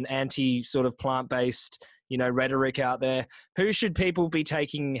and anti sort of plant-based, rhetoric out there, who should people be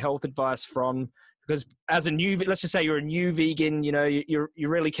taking health advice from? Because as let's just say you're a new vegan, you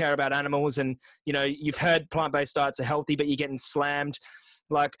really care about animals, and you've heard plant-based diets are healthy, but you're getting slammed.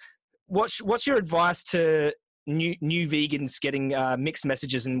 Like, what's your advice to new vegans getting mixed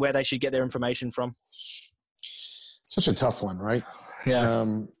messages, and where they should get their information from? Such a tough one, right? Yeah.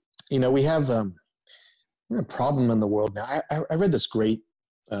 We have a problem in the world now. I read this great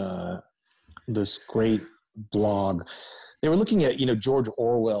blog. They were looking at, George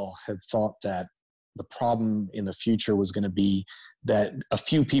Orwell had thought that the problem in the future was going to be that a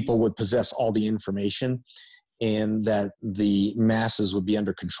few people would possess all the information and that the masses would be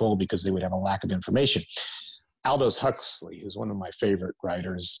under control because they would have a lack of information. Aldous Huxley, who's one of my favorite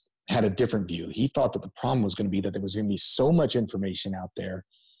writers, had a different view. He thought that the problem was going to be that there was going to be so much information out there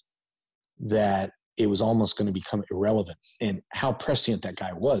that it was almost going to become irrelevant. And how prescient that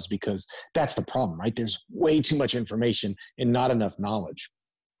guy was, because that's the problem, right? There's way too much information and not enough knowledge.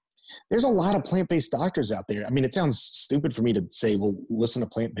 There's a lot of plant-based doctors out there. I mean, it sounds stupid for me to say, well, listen to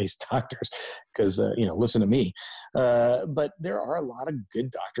plant-based doctors because, listen to me. But there are a lot of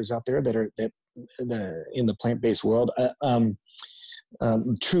good doctors out there that in the plant-based world.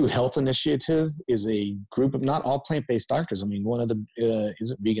 True Health Initiative is a group of not all plant-based doctors. I mean, one of them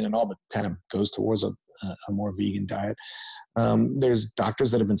isn't vegan at all, but kind of goes towards a more vegan diet. There's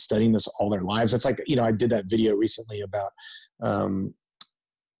doctors that have been studying this all their lives. It's like, I did that video recently about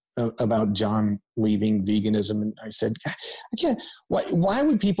John leaving veganism. And I said, I can't, why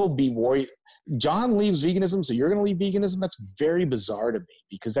would people be worried? John leaves veganism, so you're going to leave veganism? That's very bizarre to me,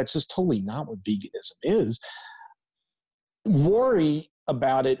 because that's just totally not what veganism is. Worry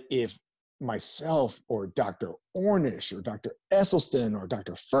about it if myself or Dr. Ornish or Dr. Esselstyn or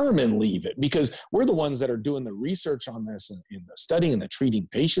Dr. Furman leave it, because we're the ones that are doing the research on this and the studying and the treating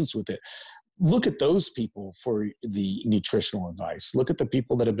patients with it. Look at those people for the nutritional advice. Look at the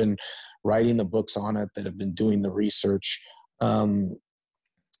people that have been writing the books on it, that have been doing the research.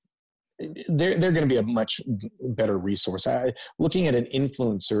 They're going to be a much better resource. Looking at an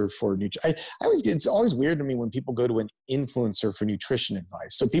influencer for nutrition, it's always weird to me when people go to an influencer for nutrition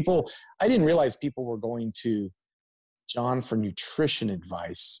advice. So I didn't realize people were going to John for nutrition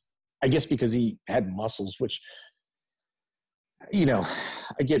advice, I guess because he had muscles, which,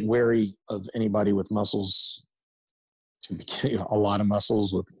 I get wary of anybody with muscles, a lot of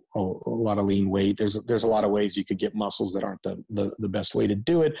muscles with a lot of lean weight. There's a lot of ways you could get muscles that aren't the best way to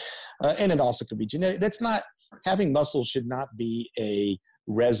do it. And it also could be genetic. Having muscles should not be a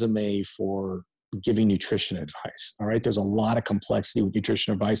resume for giving nutrition advice. All right. There's a lot of complexity with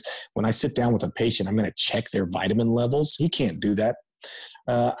nutrition advice. When I sit down with a patient, I'm going to check their vitamin levels. He can't do that.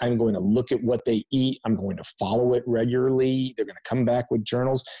 I'm going to look at what they eat. I'm going to follow it regularly. They're going to come back with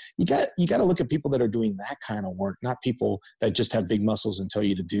journals. You got to look at people that are doing that kind of work, not people that just have big muscles and tell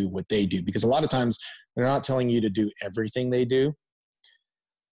you to do what they do. Because a lot of times they're not telling you to do everything they do.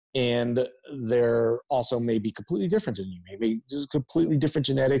 And they're also maybe completely different than you. Maybe just completely different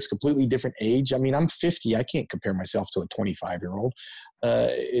genetics, completely different age. I mean, I'm 50. I can't compare myself to a 25-year-old.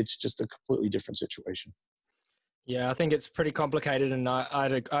 It's just a completely different situation. Yeah, I think it's pretty complicated, and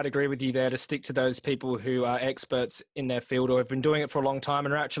I'd agree with you there to stick to those people who are experts in their field or have been doing it for a long time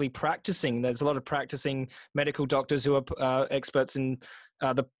and are actually practicing. There's a lot of practicing medical doctors who are experts in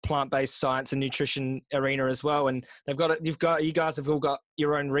the plant-based science and nutrition arena as well. And you guys have all got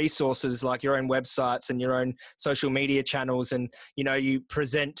your own resources, like your own websites and your own social media channels. And, you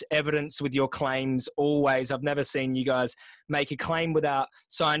present evidence with your claims always. I've never seen you guys make a claim without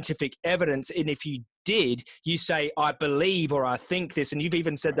scientific evidence. And if you did, you say, I believe, or I think this. And you've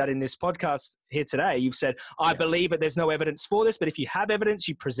even said that in this podcast here today. You've said, I believe that there's no evidence for this, but if you have evidence,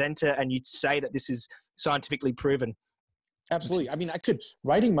 you present it and you say that this is scientifically proven. Absolutely. I mean,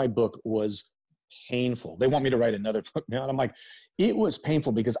 writing my book was painful. They want me to write another book now. And I'm like, it was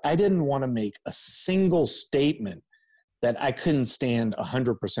painful because I didn't want to make a single statement that I couldn't stand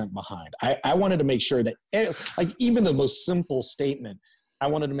 100% behind. I wanted to make sure that, like, even the most simple statement, I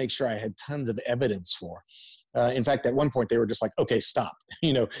wanted to make sure I had tons of evidence for. In fact, at one point they were just like, okay, stop.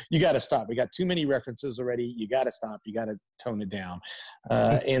 You got to stop. We got too many references already. You got to stop. You got to tone it down.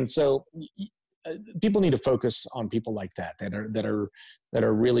 And so people need to focus on people like that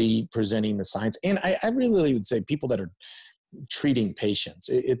are really presenting the science. And I really would say people that are treating patients.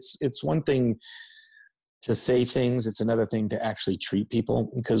 It's one thing to say things. It's another thing to actually treat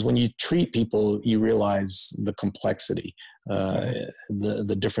people, because when you treat people, you realize the complexity,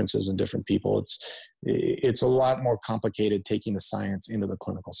 the differences in different people. It's a lot more complicated taking the science into the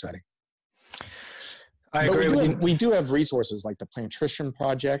clinical setting. I agree with you. We do have resources like the Plantrition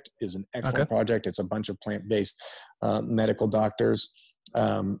Project is an excellent project. It's a bunch of plant-based medical doctors.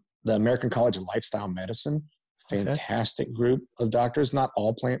 The American College of Lifestyle Medicine, fantastic group of doctors, not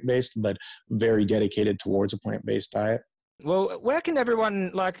all plant-based, but very dedicated towards a plant-based diet. Well, where can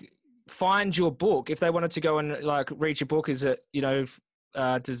everyone find your book if they wanted to go and read your book? Is it,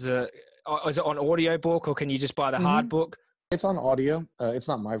 is it on audio book, or can you just buy the hard book? It's on audio. It's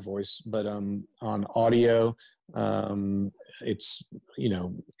not my voice, but on audio, it's,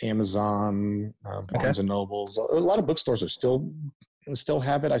 Amazon, Barnes and Nobles. A lot of bookstores are still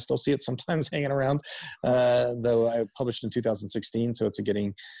have it. I still see it sometimes hanging around, though I published in 2016, so it's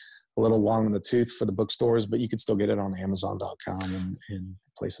getting a little long in the tooth for the bookstores, but you could still get it on Amazon.com and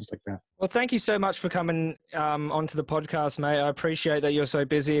places like that. Well, thank you so much for coming onto the podcast, mate. I appreciate that you're so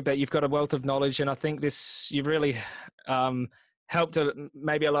busy, but you've got a wealth of knowledge, and I think you've really helped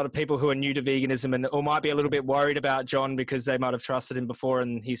maybe a lot of people who are new to veganism or might be a little bit worried about John because they might have trusted him before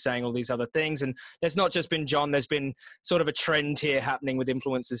and he's saying all these other things. And there's not just been John, there's been sort of a trend here happening with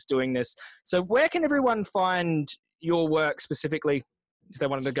influencers doing this. So where can everyone find your work specifically if they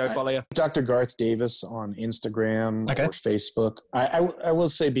wanted to go follow you? Dr. Garth Davis on Instagram or Facebook. I will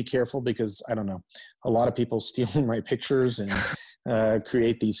say be careful because, I don't know, a lot of people steal my pictures and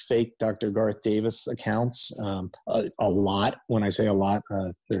create these fake Dr. Garth Davis accounts. A lot. When I say a lot,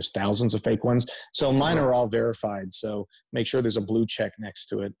 there's thousands of fake ones. So mine are all verified. So make sure there's a blue check next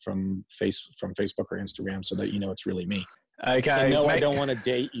to it from Facebook or Instagram, so that you know it's really me. Okay. And no, I don't want to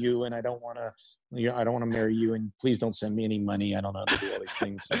date you, and I don't want to. I don't want to marry you, and please don't send me any money. I don't know how to do all these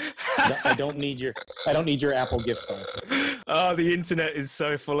things. I don't need your Apple gift card. Oh, the internet is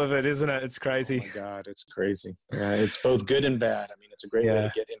so full of it, isn't it? It's crazy. Oh my God, it's crazy. Yeah, it's both good and bad. I mean, it's a great way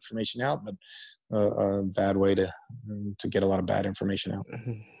to get information out, but a bad way to get a lot of bad information out.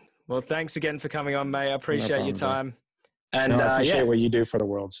 Well, thanks again for coming on, mate. I appreciate your time. And I appreciate what you do for the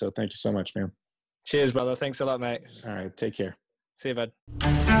world. So thank you so much, man. Cheers, brother. Thanks a lot, mate. All right, take care. See you, bud.